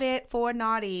bought it for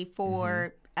Naughty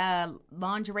for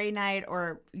lingerie night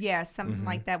or something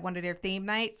like that, one of their theme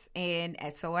nights, and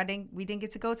so we didn't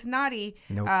get to go to Naughty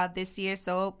this year,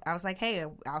 so I was like, hey,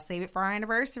 I'll save it for our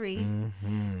anniversary.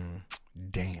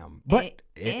 Damn. But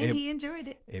he enjoyed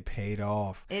it. It paid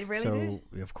off. It really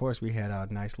did. Of course, we had our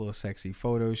nice little sexy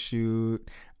photo shoot,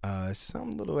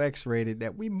 some little X-rated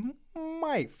that we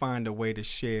might find a way to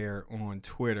share on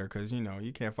Twitter, because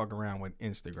you can't fuck around with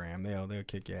Instagram. They'll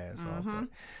kick your ass off. But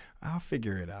I'll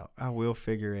figure it out. I will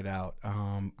figure it out.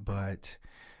 But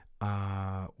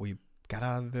we got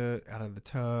out of the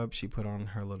tub. She put on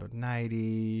her little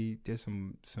nightie. Did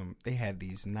some. They had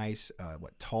these nice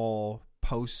tall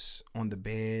posts on the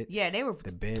bed. Yeah, they were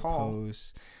the bed tall.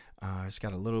 posts. She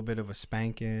got a little bit of a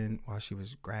spanking while she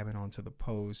was grabbing onto the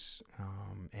posts.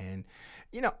 And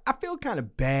I feel kind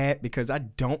of bad because I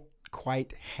don't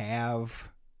quite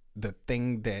have the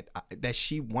thing that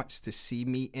she wants to see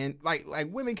me in. Like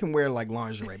women can wear like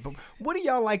lingerie, but what do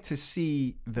y'all like to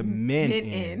see the men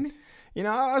in?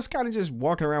 I was kind of just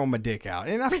walking around with my dick out,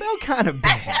 and I felt kind of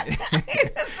bad.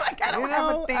 It's like I don't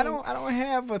have a thing. I don't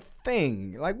have a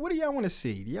thing. Like, what do y'all want to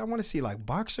see? Do y'all want to see like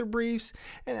boxer briefs?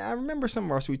 And I remember some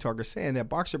of our Sweet Talkers saying that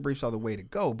boxer briefs are the way to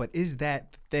go, but is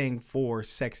that the thing for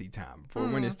sexy time, for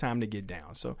when it's time to get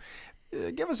down? So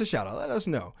give us a shout out. Let us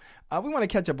know. We want to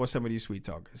catch up on some of these Sweet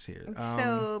Talkers here.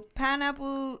 So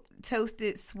pineapple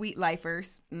toasted sweet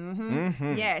lifers.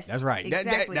 Yes, that's right.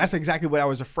 Exactly. That's exactly what I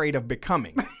was afraid of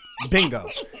becoming. Bingo.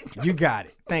 You got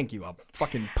it. Thank you. A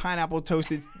fucking pineapple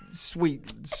toasted sweet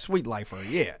lifer.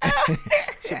 Yeah.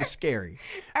 Shit was scary.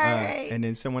 All right. And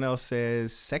then someone else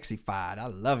says sexified. I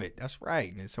love it. That's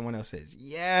right. And then someone else says,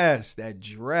 yes, that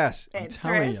dress. I'm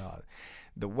telling y'all.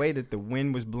 The way that the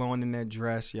wind was blowing in that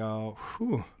dress, y'all.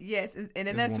 Whew, yes, and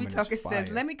then that Sweet Talker says,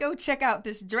 let me go check out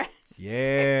this dress.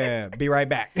 Yeah. Be right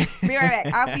back. Be right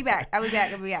back. I'll be back. I'll be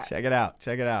back. Check it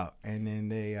out. And then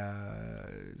they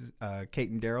Kate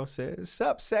and Daryl says,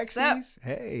 sup, sexies? Sup?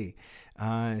 Hey.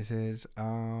 It says,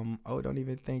 don't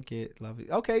even think it. Love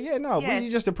it. Okay, yeah, no, we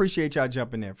just appreciate y'all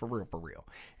jumping there for real.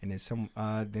 And then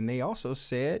then they also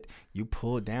said you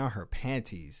pulled down her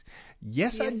panties.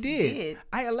 Yes, I did.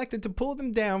 I elected to pull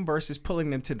them down versus pulling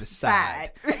them to the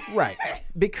side. Right.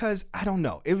 Because I don't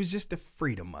know. It was just the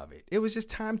freedom of it. It was just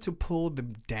time to pull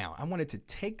them down. I wanted to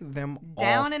take them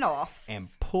down and off and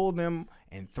pull them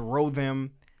and throw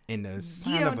them in the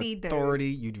sign of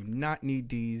authority. You do not need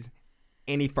these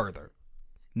any further.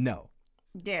 No.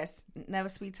 Yes. Never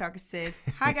Sweet Talker says,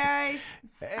 hi, guys.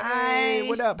 Hey,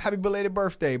 what up? Happy belated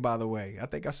birthday, by the way. I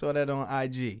think I saw that on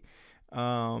IG.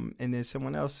 And then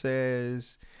someone else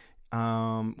says,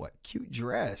 cute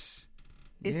dress.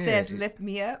 It says, lift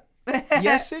me up.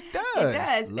 Yes, it does. It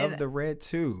does. Love the red,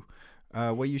 too.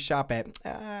 Where you shop at?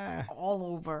 All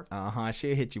over.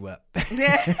 She'll hit you up. All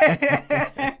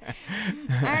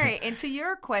right. And to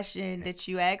your question that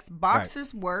you asked,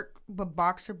 boxers work, but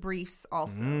boxer briefs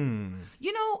also. I'm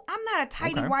not a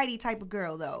tighty-whitey type of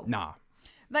girl, though. Nah.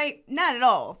 Like, not at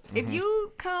all. If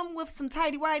you come with some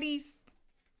tighty whities,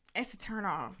 it's a turn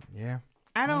off. Yeah.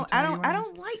 I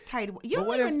don't like tighty. You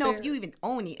don't even know if you even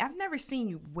own it. I've never seen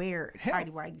you wear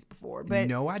tighty whities before. But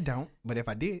no, I don't. But if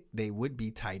I did, they would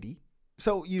be tidy.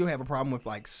 So you don't have a problem with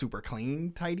like super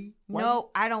clean tighty whities?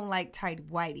 No, I don't like tighty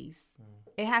whities.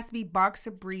 It has to be boxer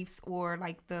briefs or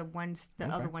like the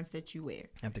other ones that you wear.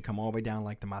 Have to come all the way down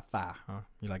like to my thigh, huh?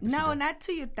 You like no, not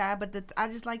to your thigh, but I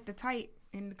just like the tight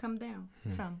and to come down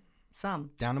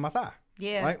some down to my thigh.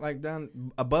 Yeah, right, like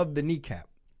down above the kneecap.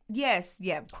 Yes,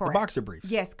 yeah, correct. The boxer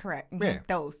briefs. Yes, correct. Mm-hmm. Yeah,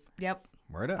 those. Yep.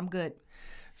 Word up. I'm good.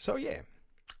 So yeah.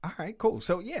 All right, cool.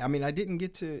 So yeah, I mean, I didn't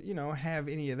get to, have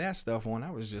any of that stuff on.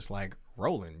 I was just like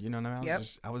rolling, you know what I mean?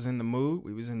 I was in the mood.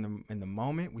 We was in the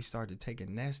moment. We started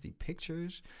taking nasty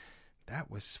pictures.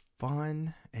 That was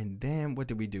fun. And then what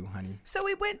did we do, honey? So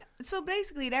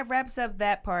basically that wraps up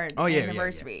that part. Oh, yeah,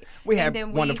 anniversary. Yeah. We had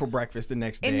wonderful breakfast the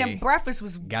next day. And the breakfast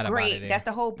was great. That's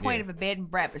the whole point of a bed and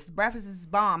breakfast. Breakfast is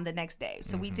bomb the next day.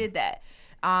 So we did that.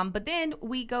 But then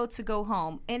we go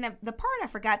home. And the part I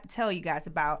forgot to tell you guys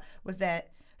about was that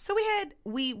so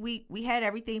we had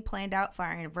everything planned out for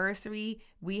our anniversary.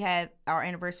 Our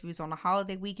anniversary was on a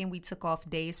holiday weekend. We took off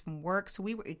days from work. So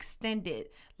we were extended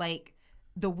like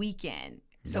the weekend.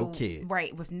 No kid.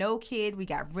 Right. With no kid. We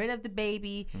got rid of the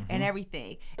baby and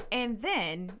everything. And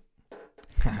then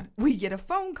we get a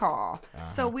phone call.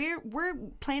 So we're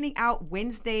planning out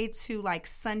Wednesday to like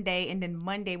Sunday, and then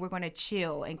Monday we're going to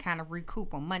chill and kind of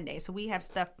recoup on Monday. So we have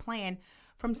stuff planned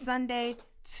from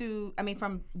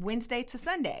Wednesday to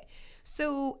Sunday.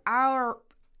 So our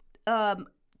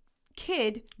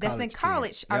kid that's in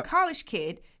college, our college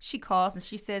kid, she calls and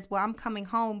she says, well, I'm coming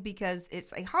home because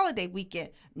it's a holiday weekend.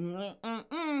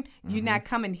 You're not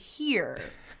coming here.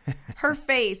 Her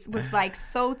face was like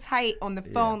so tight on the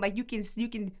phone. Like you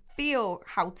can feel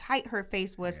how tight her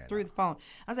face was through the phone.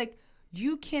 I was like,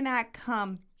 you cannot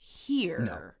come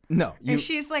here. No. And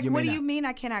she's like, what do you mean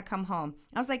I cannot come home?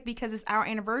 I was like, because it's our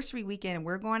anniversary weekend and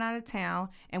we're going out of town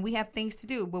and we have things to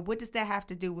do. But what does that have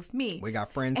to do with me? We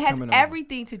got friends coming over. It has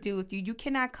everything to do with you. You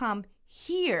cannot come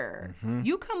here.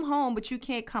 You come home, but you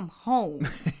can't come home.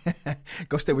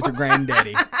 Go stay with your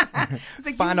granddaddy.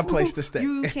 Like, find a place to stay.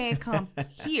 You can't come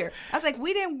here. I was like,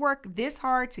 we didn't work this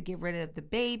hard to get rid of the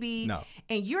baby. No.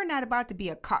 And you're not about to be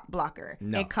a cock blocker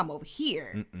and come over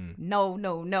here.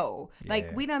 No.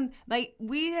 Like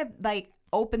we have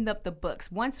opened up the books.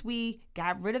 Once we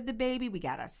got rid of the baby, we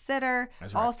got a sitter,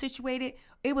 all situated.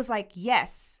 It was like,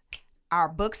 yes, our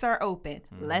books are open.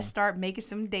 Let's start making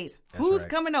some dates. Who's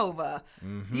coming over?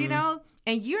 And you're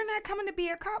not coming to be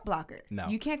a cop blocker. No.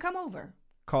 You can't come over.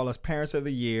 Call us Parents of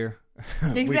the Year.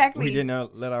 Exactly. We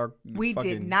didn't let our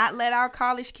did not let our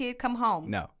college kid come home.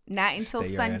 No. Not until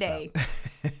Sunday.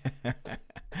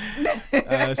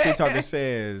 Sweet Talker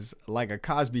says, like a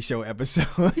Cosby Show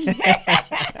episode.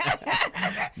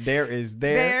 There is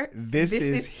there. This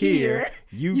is here.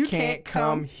 You can't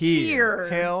come here.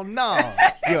 Hell no.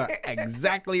 You're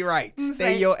exactly right.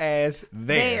 Stay your ass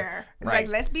there. It's like,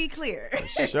 let's be clear.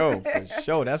 For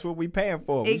sure. That's what we paying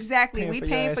for. Exactly. We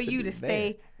paying for you to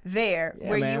stay there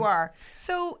where you are.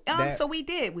 So so we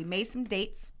did. We made some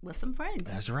dates with some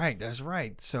friends. That's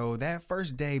right. So that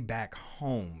first day back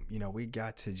home, we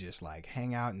got to just like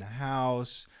hang out in the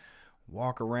house,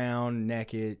 walk around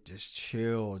naked, just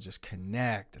chill, just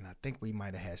connect. And I think we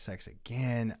might have had sex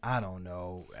again. I don't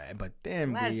know. But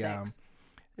then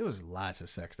it was lots of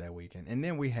sex that weekend. And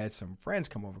then we had some friends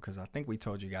come over because I think we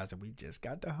told you guys that we just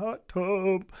got the hot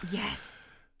tub.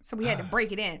 Yes. So we had to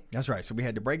break it in. That's right. So we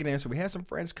had to break it in. So we had some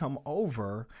friends come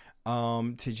over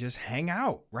to just hang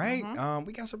out, right?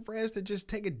 We got some friends to just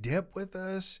take a dip with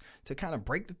us, to kind of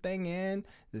break the thing in,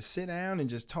 to sit down and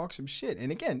just talk some shit.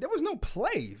 And again, there was no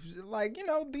play. Like,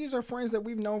 these are friends that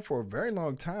we've known for a very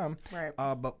long time. Right.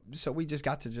 But so we just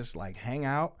got to just like hang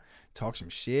out, talk some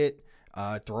shit,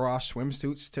 throw our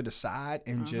swimsuits to the side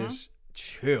and just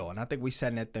chill. And I think we sat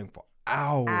in that thing for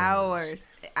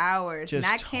hours. Just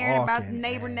not caring about the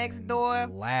neighbor next door.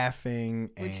 Laughing.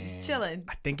 Which is chilling.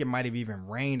 I think it might have even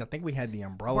rained. I think we had the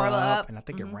umbrella up. And I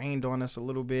think it rained on us a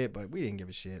little bit, but we didn't give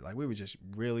a shit. Like, we were just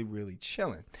really, really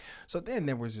chilling. So then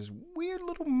there was this weird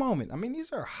little moment. I mean,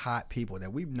 these are hot people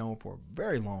that we've known for a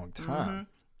very long time.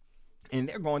 And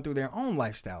they're going through their own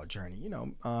lifestyle journey,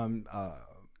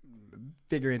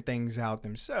 figuring things out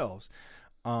themselves.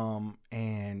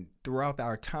 And throughout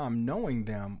our time knowing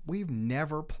them, we've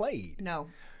never played. No.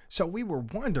 So we were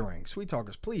wondering, Sweet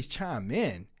Talkers, please chime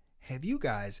in. Have you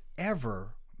guys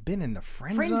ever been in the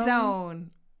friend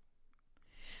zone?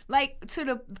 Like to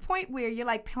the point where you're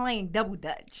like playing double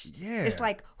dutch. Yeah. It's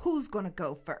like, who's going to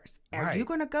go first? Are you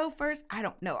going to go first? I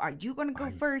don't know. Are you going to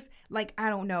go first? Like, I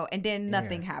don't know. And then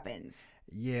nothing happens.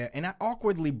 Yeah, and I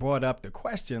awkwardly brought up the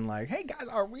question like, hey guys,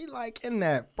 are we like in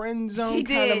that friend zone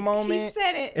kind of moment? He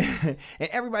said it. And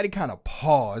everybody kind of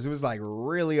paused. It was like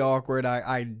really awkward.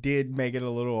 I did make it a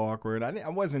little awkward. I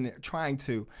wasn't trying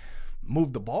to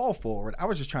move the ball forward. I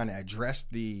was just trying to address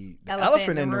the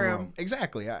elephant in the room.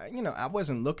 Exactly. I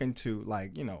wasn't looking to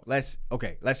like, let's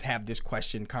have this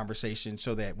conversation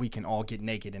so that we can all get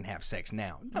naked and have sex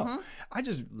now. No, I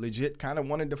just legit kind of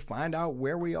wanted to find out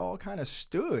where we all kind of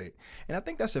stood. And I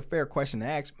think that's a fair question to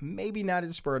ask. Maybe not at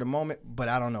the spur of the moment, but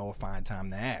I don't know a fine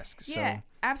time to ask. Yeah. So.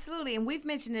 Absolutely. And we've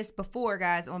mentioned this before,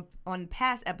 guys, on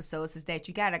past episodes, is that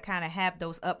you got to kind of have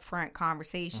those upfront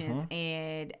conversations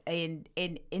and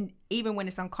even when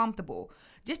it's uncomfortable,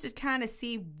 just to kind of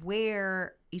see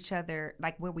where each other,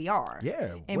 like where we are.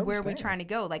 Yeah. And where we're trying to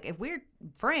go. Like if we're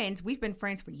friends, we've been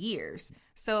friends for years.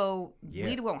 So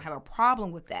we won't have a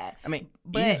problem with that. I mean,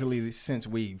 easily since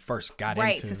we first got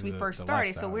into since we first started.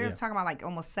 Lifestyle, so we're talking about like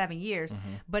almost 7 years.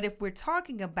 But if we're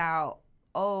talking about,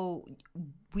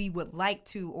 we would like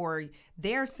to, or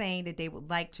they're saying that they would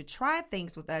like to try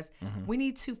things with us, we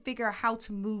need to figure out how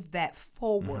to move that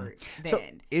forward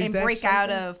then and break out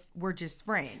of we're just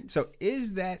friends. So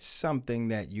is that something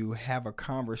that you have a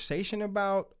conversation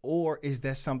about, or is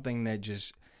that something that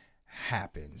just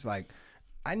happens? Like,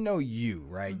 I know you,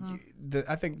 right?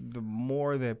 I think the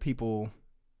more that people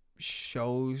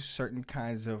show certain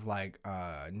kinds of like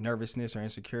nervousness or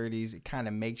insecurities, it kind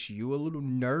of makes you a little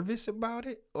nervous about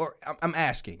it. Or I'm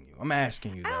asking you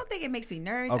I don't think it makes me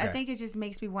nervous. I think it just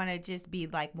makes me want to just be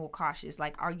like more cautious.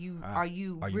 Like, are you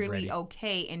really ready?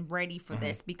 Okay and ready for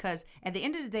this? Because at the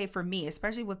end of the day, for me,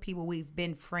 especially with people we've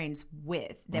been friends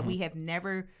with that we have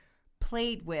never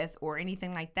played with or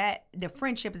anything like that, the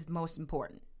friendship is most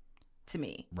important to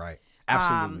me. Right.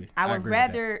 Absolutely. I would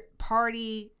rather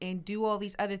party and do all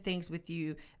these other things with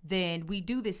you than we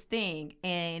do this thing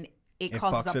and it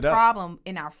causes a problem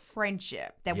in our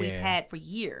friendship that we've had for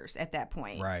years at that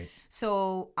point. Right.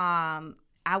 So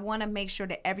I want to make sure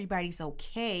that everybody's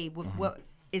okay with what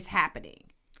is happening.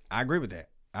 I agree with that.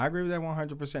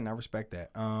 100%. I respect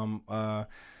that.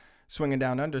 Swinging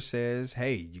Down Under says,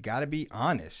 hey, you got to be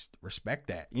honest. Respect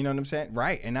that. You know what I'm saying?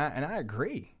 Right. And I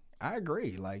agree.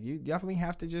 Like, you definitely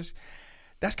have to just,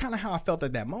 that's kind of how I felt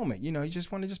at that moment. You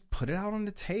just want to just put it out on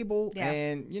the table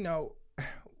and,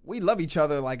 we love each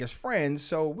other like as friends.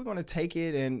 So we're going to take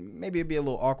it and maybe it'll be a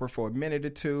little awkward for a minute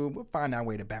or two. We'll find our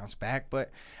way to bounce back.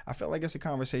 But I feel like it's a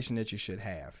conversation that you should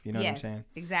have. You know what I'm saying?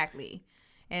 Exactly.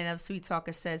 And Sweet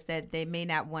Talker says that they may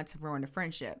not want to ruin the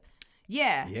friendship.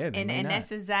 Yeah. And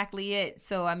that's exactly it.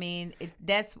 So, I mean,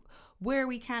 that's where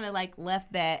we kind of like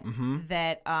left that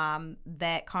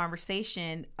that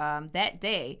conversation that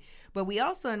day. But we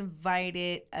also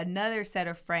invited another set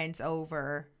of friends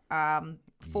over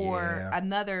for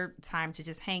another time to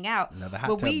just hang out. Another hot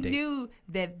but tub we date. knew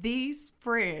that these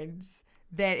friends,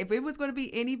 that if it was going to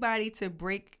be anybody to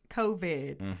break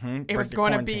COVID, it was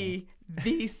going to be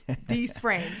these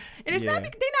friends. And it's not,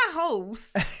 they're not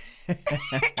hoes.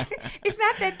 It's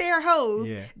not that they're hoes.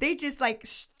 Yeah. They just like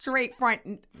straight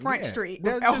front street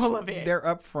with all of it. They're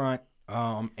up front.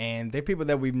 And they're people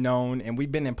that we've known and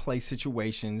we've been in play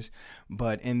situations,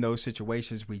 but in those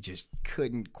situations we just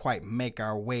couldn't quite make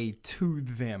our way to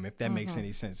them, if that makes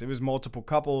any sense. It was multiple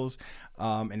couples,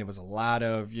 and it was a lot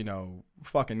of,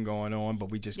 fucking going on,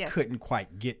 but we just couldn't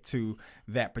quite get to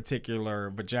that particular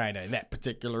vagina and that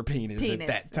particular penis at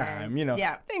that time.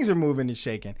 Things are moving and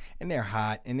shaking, and they're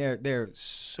hot, and they're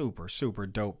super, super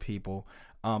dope people.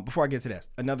 Before I get to that,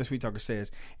 another Sweet Talker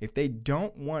says, if they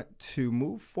don't want to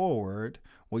move forward,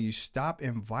 will you stop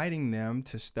inviting them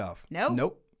to stuff?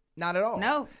 Nope. Not at all.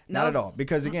 Not at all.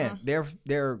 Because again,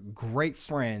 they're great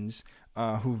friends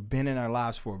who've been in our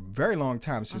lives for a very long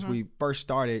time since we first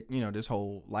started, this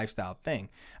whole lifestyle thing.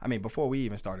 I mean, before we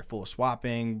even started full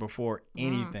sweating, before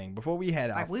anything, before we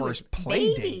had our first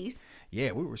play date.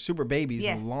 Yeah, we were super babies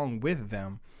along with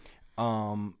them.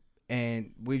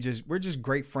 And we're just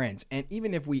great friends. And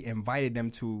even if we invited them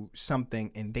to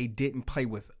something and they didn't play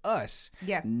with us,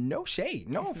 no shade,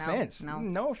 no offense,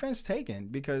 no offense taken,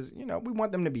 because, we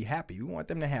want them to be happy. We want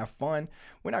them to have fun.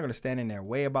 We're not going to stand in their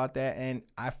way about that. And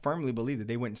I firmly believe that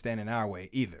they wouldn't stand in our way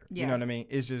either. You know what I mean?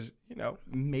 It's just,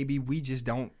 maybe we just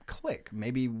don't click.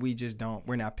 Maybe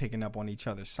we're not picking up on each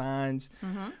other's signs.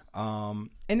 And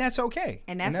that's okay.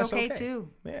 And that's okay too.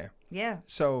 Yeah.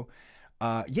 So,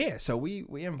 so we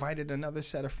invited another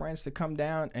set of friends to come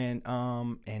down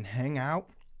and hang out.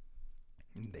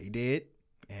 They did,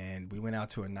 and we went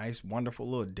out to a nice, wonderful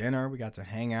little dinner. We got to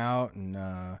hang out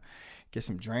and get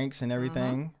some drinks and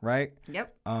everything, right?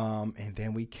 Yep. And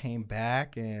then we came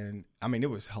back, and I mean, it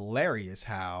was hilarious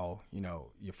how, you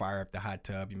know, you fire up the hot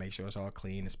tub, you make sure it's all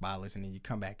clean and spotless, and then you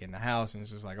come back in the house, and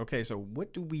it's just like, okay, so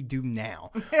what do we do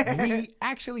now? We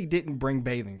actually didn't bring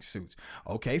bathing suits.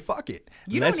 Okay, fuck it.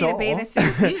 You don't need a bathing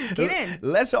suit. You just get in.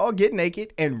 Let's all get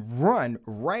naked and run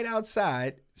right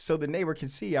outside so the neighbor can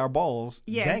see our balls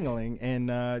dangling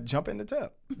and jump in the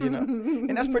tub, you know?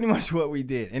 And that's pretty much what we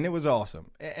did. And it was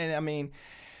awesome. And I mean,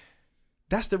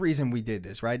 that's the reason we did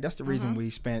this, right? That's the reason we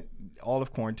spent all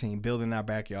of quarantine building our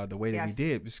backyard the way that we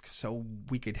did, was so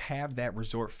we could have that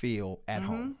resort feel at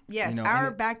home. Yes, you know?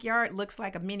 Our backyard looks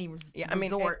like a mini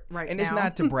resort right now. And it's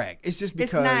not to brag. It's just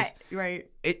because it's not, right?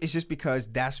 It's just because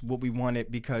that's what we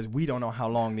wanted, because we don't know how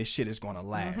long this shit is going to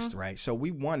last, right? So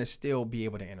we want to still be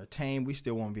able to entertain. We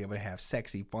still want to be able to have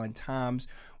sexy, fun times.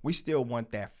 We still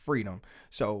want that freedom.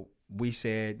 So we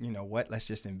said, you know what? Let's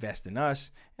just invest in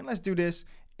us and let's do this.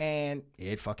 And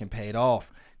it fucking paid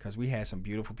off, because we had some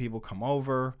beautiful people come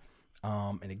over.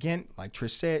 And again, like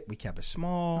Trish said, we kept it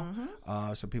small.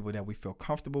 So people that we feel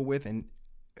comfortable with. And,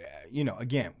 you know,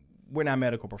 again, we're not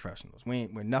medical professionals.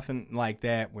 We're nothing like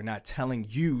that. We're not telling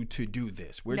you to do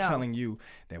this. We're telling you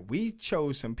that we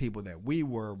chose some people that we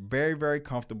were very, very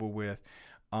comfortable with.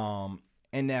 And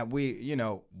that we're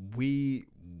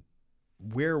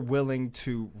willing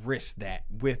to risk that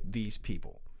with these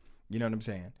people. You know what I'm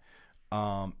saying?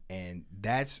 And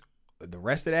that's the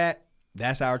rest of that.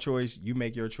 That's our choice. You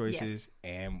make your choices,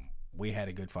 and we had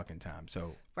a good fucking time.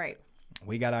 So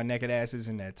we got our naked asses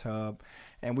in that tub,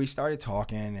 and we started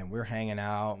talking, and we're hanging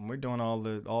out, and we're doing all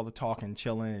the talking,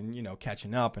 chilling, you know,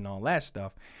 catching up and all that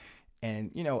stuff.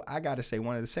 And you know, I got to say,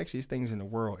 one of the sexiest things in the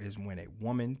world is when a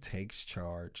woman takes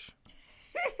charge.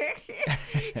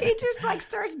 He just like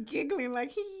starts giggling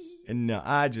like he. And no,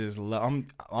 I just love.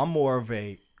 I'm more of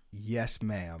a yes,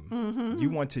 ma'am. You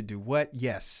want to do what?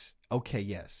 Yes. Okay,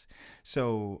 yes.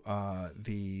 So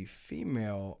the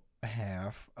female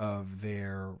half of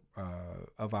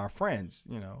of our friends,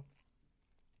 you know,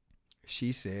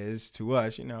 she says to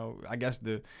us, you know, I guess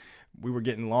we were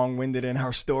getting long-winded in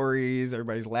our stories.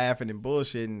 Everybody's laughing and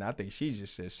bullshitting. And I think she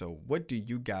just says, so what do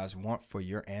you guys want for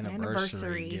your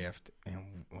anniversary gift?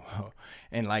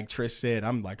 And like Trish said,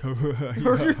 I'm like,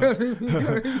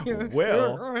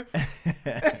 well,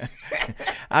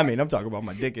 I mean, I'm talking about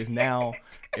my dick is now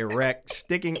erect,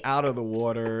 sticking out of the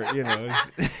water, you know.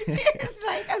 It's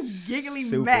like a giggly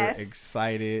super mess. Super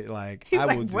excited. Like, he's I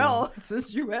like, will do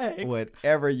since you asked,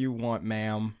 whatever you want,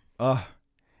 ma'am.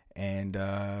 And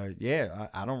I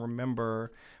don't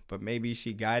remember, but maybe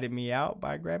she guided me out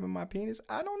by grabbing my penis.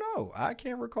 I don't know. I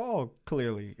can't recall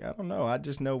clearly. I don't know. I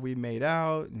just know we made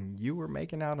out, and you were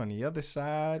making out on the other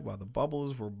side while the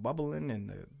bubbles were bubbling and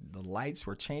the lights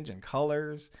were changing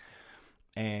colors.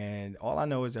 And all I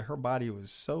know is that her body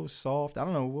was so soft. I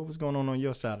don't know what was going on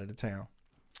your side of the town.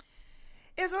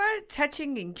 There's a lot of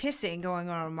touching and kissing going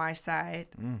on my side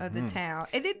of the town.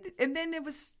 And then it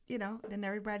was, you know, then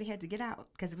everybody had to get out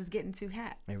because it was getting too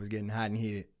hot. It was getting hot and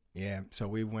heated. Yeah. So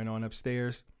we went on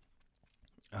upstairs,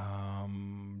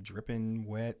 dripping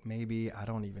wet maybe. I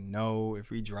don't even know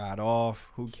if we dried off.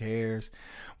 Who cares?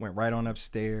 Went right on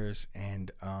upstairs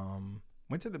and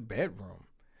went to the bedroom.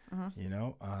 You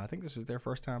know, I think this was their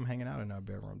first time hanging out in our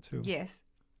bedroom too. Yes.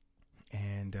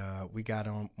 And we got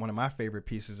on one of my favorite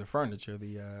pieces of furniture,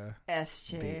 the S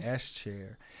chair. The S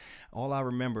chair. All I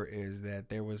remember is that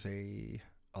there was a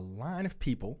line of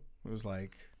people. It was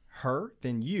like her,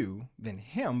 then you, then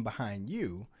him behind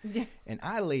you. Yes. And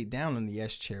I laid down on the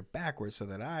S chair backwards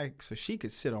so she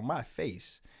could sit on my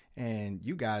face. And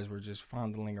you guys were just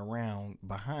fondling around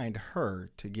behind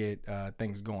her to get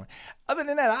things going. Other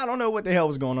than that, I don't know what the hell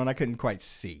was going on. I couldn't quite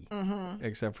see,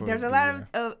 except for there's a lot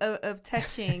of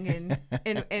touching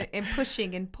and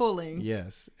pushing and pulling.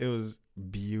 Yes, it was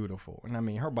beautiful, and I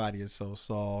mean, her body is so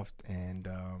soft, and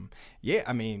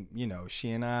I mean, you know,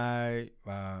 she and I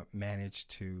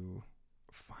managed to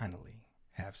finally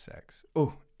have sex.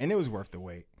 Oh, and it was worth the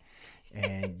wait.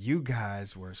 And you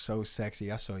guys were so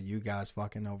sexy. I saw you guys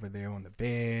fucking over there on the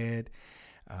bed.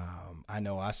 I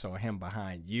know I saw him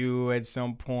behind you at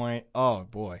some point. Oh,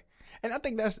 boy. And I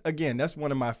think that's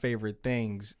one of my favorite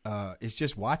things is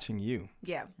just watching you.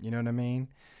 Yeah. You know what I mean?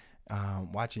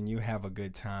 Watching you have a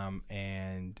good time.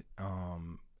 And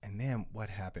then what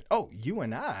happened? Oh, you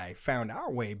and I found our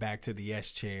way back to the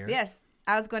S chair. Yes.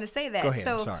 I was going to say that. Go ahead,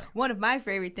 so I'm sorry. One of my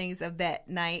favorite things of that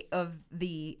night of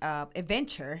the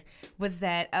adventure was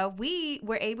that we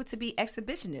were able to be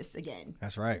exhibitionists again.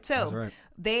 That's right. So That's right.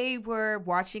 they were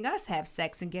watching us have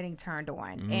sex and getting turned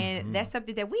on. And that's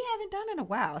something that we haven't done in a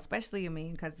while, especially,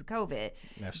 because of COVID.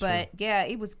 That's but true. yeah,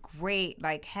 it was great,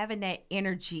 like having that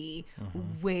energy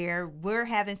where we're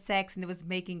having sex and it was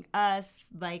making us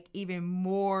like even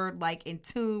more like in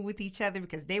tune with each other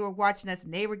because they were watching us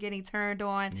and they were getting turned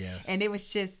on. Yes. And it was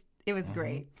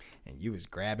great. And you was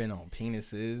grabbing on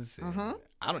penises. And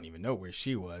I don't even know where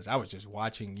she was. I was just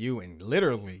watching you and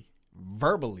literally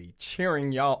verbally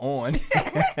cheering y'all on.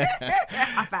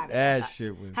 That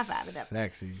shit was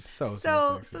sexy. So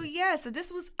sexy. So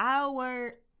this was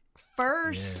our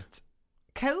first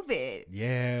COVID.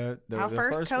 Yeah, the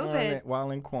first COVID one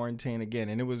while in quarantine again,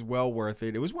 and it was well worth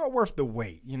it. It was well worth the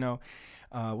wait.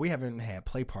 We haven't had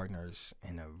play partners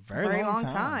in a very long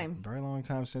time. Very long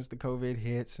time since the COVID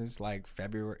hit, since like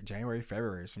January,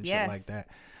 February, some shit like that.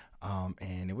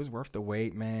 And it was worth the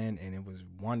wait, man, and it was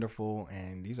wonderful.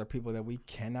 And these are people that we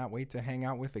cannot wait to hang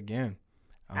out with again.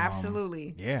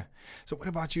 Absolutely. Yeah. So what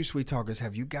about you, Sweet Talkers?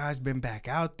 Have you guys been back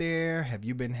out there? Have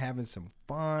you been having some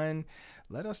fun?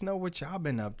 Let us know what y'all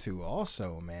been up to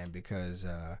also, man, because,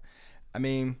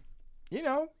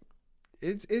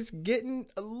 it's getting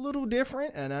a little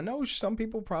different. And I know some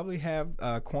people probably have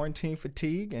quarantine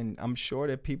fatigue, and I'm sure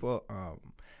that people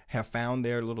have found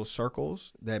their little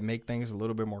circles that make things a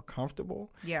little bit more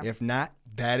comfortable. Yeah. If not,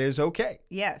 that is okay.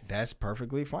 Yes. That's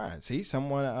perfectly fine. See,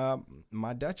 someone,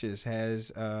 my Duchess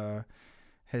has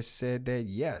said that,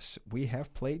 yes, we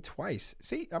have played twice.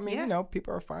 See,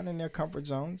 people are finding their comfort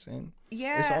zones, and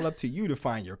it's all up to you to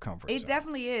find your comfort zone. It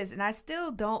definitely is. And I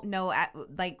still don't know,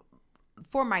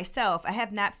 for myself, I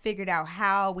have not figured out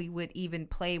how we would even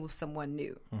play with someone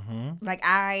new. Like,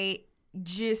 I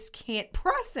just can't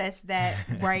process that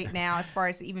right now as far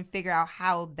as to even figure out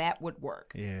how that would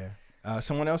work. Yeah.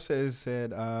 Someone else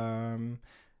said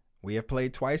we have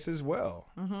played twice as well.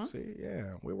 See,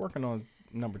 yeah, we're working on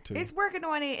number 2. It's working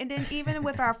on it. And then even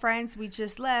with our friends we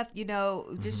just left,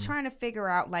 just trying to figure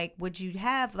out, like, would you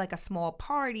have like a small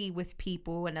party with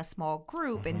people in a small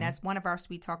group? And that's one of our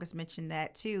Sweet Talkers mentioned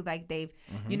that too. Like, they've,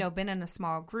 been in a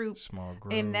small group.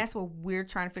 And that's what we're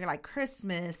trying to figure, like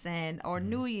Christmas or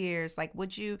New Year's. Like,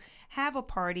 would you have a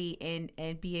party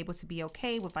and be able to be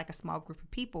okay with like a small group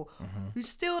of people? We're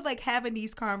still like having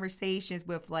these conversations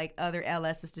with like other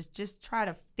LSs to just try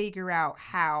to figure out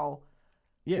how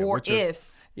you would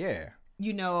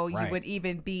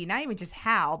even be, not even just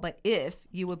how, but if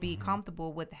you would be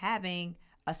comfortable with having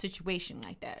a situation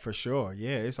like that. For sure.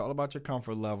 Yeah. It's all about your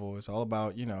comfort level. It's all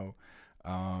about,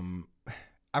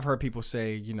 I've heard people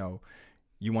say,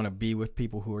 you want to be with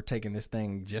people who are taking this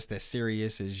thing just as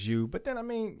serious as you. But then,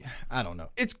 I don't know.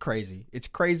 It's crazy.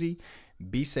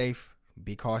 Be safe.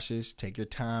 Be cautious. Take your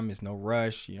time. There's no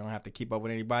rush. You don't have to keep up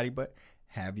with anybody, but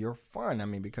have your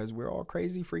fun. Because we're all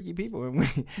crazy, freaky people,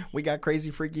 and we got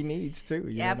crazy, freaky needs too.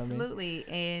 You know Absolutely.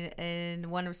 And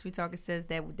one of the Sweet Talkers says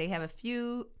that they have a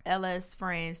few LS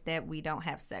friends that we don't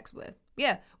have sex with.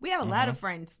 Yeah, we have a lot of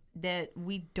friends that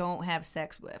we don't have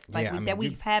sex with, we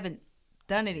haven't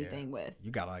done anything with.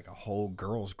 You got like a whole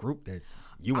girls group that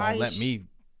you won't let me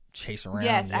chase around.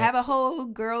 Yes, yet. I have a whole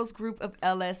girls group of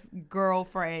LS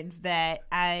girlfriends that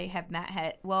I have not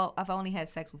had. Well, I've only had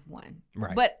sex with one.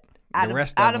 Right. But out of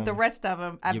the rest of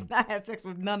them, I've not had sex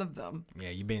with none of them. Yeah,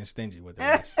 you're being stingy with the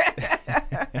rest.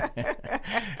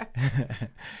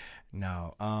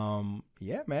 No.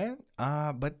 Yeah, man.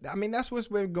 But that's what's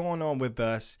been going on with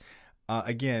us.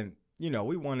 Again,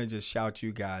 we want to just shout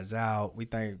you guys out. We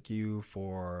thank you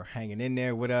for hanging in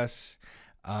there with us.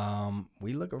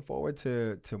 We looking forward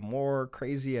to more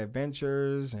crazy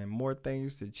adventures and more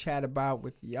things to chat about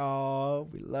with y'all.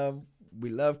 We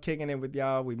love kicking it with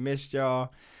y'all. We missed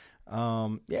y'all.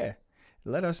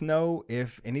 Let us know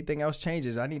if anything else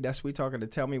changes. I need that Sweet Talker to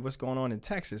tell me what's going on in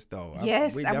Texas, though.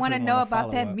 Yes, I want to know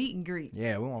about that meet and greet.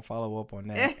 Yeah, we want to follow up on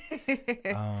that.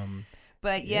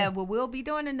 But we'll be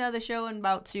doing another show in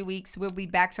about 2 weeks. We'll be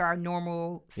back to our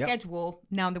normal schedule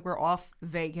now that we're off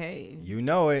vacay. You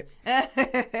know it.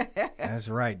 That's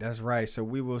right. So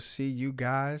we will see you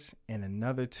guys in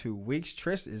another 2 weeks.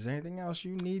 Trish, is there anything else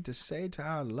you need to say to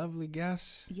our lovely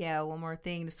guests? Yeah, one more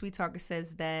thing. The Sweet Talker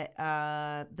says that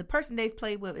the person they've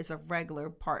played with is a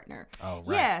regular partner. Oh,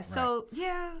 right. Yeah, so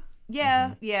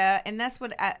yeah, and that's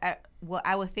what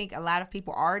I would think a lot of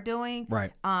people are doing.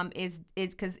 Right. Is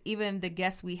because even the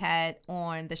guests we had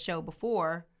on the show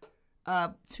before,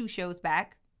 2 shows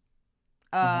back,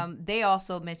 they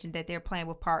also mentioned that they're playing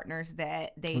with partners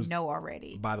that they know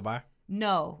already. By the by?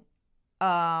 No.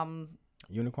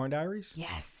 Unicorn Diaries?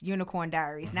 Yes, Unicorn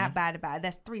Diaries. Not Bye to Bye.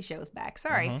 That's 3 shows back.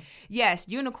 Sorry. Yes,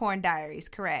 Unicorn Diaries.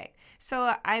 Correct.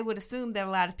 So I would assume that a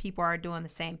lot of people are doing the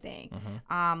same thing.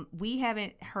 We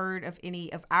haven't heard of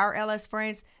any of our LS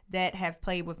friends that have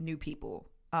played with new people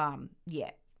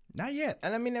yet. Not yet.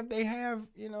 And I mean, if they have,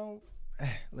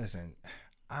 listen,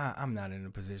 I'm not in a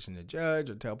position to judge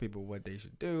or tell people what they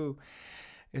should do.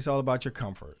 It's all about your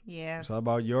comfort. Yeah. It's all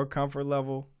about your comfort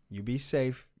level. You be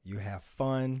safe. You have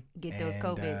fun. Get those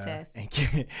COVID tests.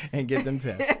 And get them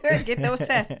tests. Get those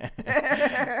tests.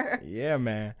 Yeah,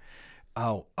 man.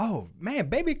 Oh, man,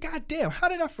 baby, goddamn. How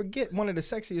did I forget one of the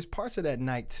sexiest parts of that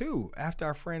night, too? After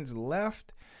our friends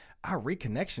left, our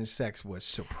reconnection sex was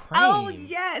supreme. Oh,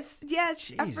 yes.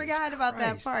 Jesus I forgot about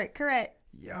that part. Correct.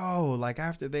 Yo, like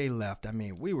after they left, I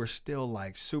mean, we were still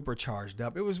like super charged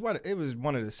up. It was one of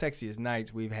the sexiest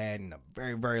nights we've had in a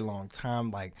very, very long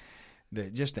time. Like the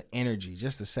energy,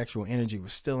 just the sexual energy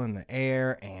was still in the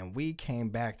air, and we came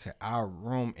back to our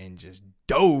room and just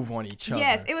dove on each other.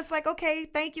 Yes, it was like, okay,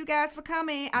 thank you guys for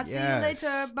coming. I'll see you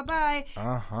later. Bye-bye.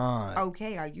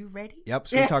 Okay, are you ready? Yep,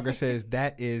 Sweet Talker says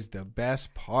that is the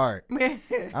best part.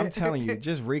 I'm telling you,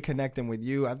 just reconnecting with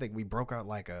you, I think we broke out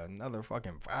like another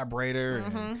fucking vibrator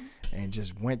and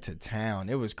just went to town.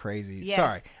 It was crazy. Yes.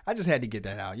 Sorry, I just had to get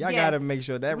that out. Y'all got to make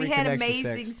sure that we reconnection had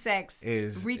amazing sex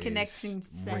is reconnection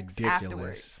sex ridiculous.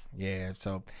 Afterwards. Yeah,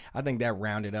 so I think that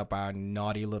rounded up our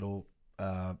naughty little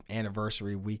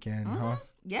anniversary weekend, huh?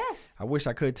 Yes. I wish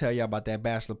I could tell you about that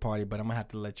bachelor party, but I'm gonna have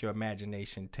to let your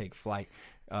imagination take flight.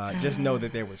 Just know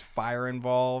that there was fire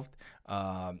involved.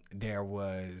 There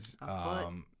was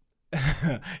and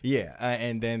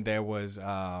then there was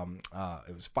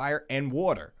it was fire and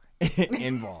water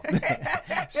involved,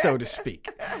 so to speak.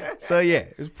 So yeah,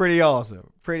 it was pretty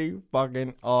awesome, pretty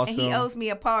fucking awesome. And he owes me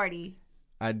a party.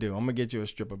 I do. I'm gonna get you a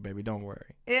stripper, baby. Don't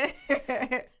worry.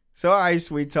 So, all right,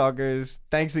 Sweet Talkers.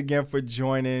 Thanks again for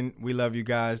joining. We love you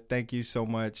guys. Thank you so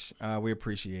much. We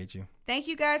appreciate you. Thank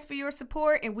you guys for your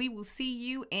support, and we will see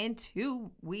you in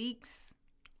 2 weeks.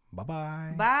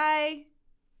 Bye-bye. Bye.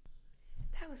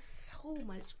 That was so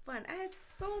much fun. I had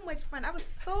so much fun. I was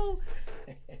so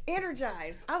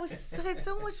energized. I had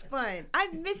so much fun. I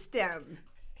missed them.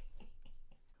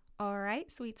 All right,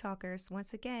 Sweet Talkers.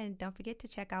 Once again, don't forget to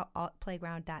check out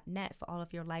altplayground.net for all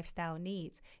of your lifestyle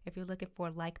needs. If you're looking for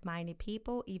like-minded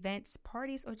people, events,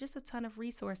 parties, or just a ton of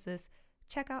resources,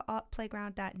 check out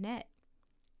altplayground.net.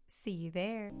 See you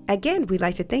there. Again, we'd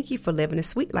like to thank you for living a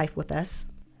sweet life with us.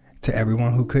 To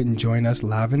everyone who couldn't join us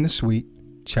live in the suite,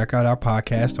 check out our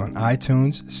podcast on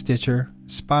iTunes, Stitcher,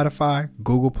 Spotify,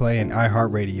 Google Play, and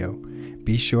iHeartRadio.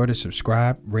 Be sure to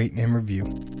subscribe, rate, and review.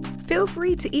 Feel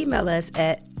free to email us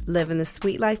at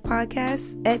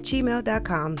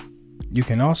livingthesweetlifepodcast@gmail.com. You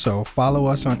can also follow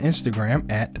us on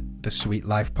Instagram at The Sweet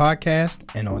Life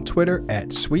Podcast and on Twitter at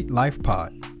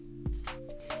SweetLifePod.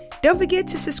 Don't forget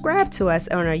to subscribe to us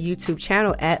on our YouTube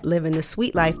channel at Living the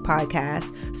Sweet Life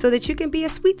Podcast so that you can be a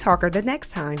sweet talker the next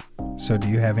time. So do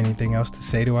you have anything else to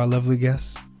say to our lovely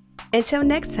guests? Until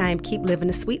next time, keep living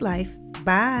the sweet life.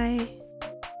 Bye.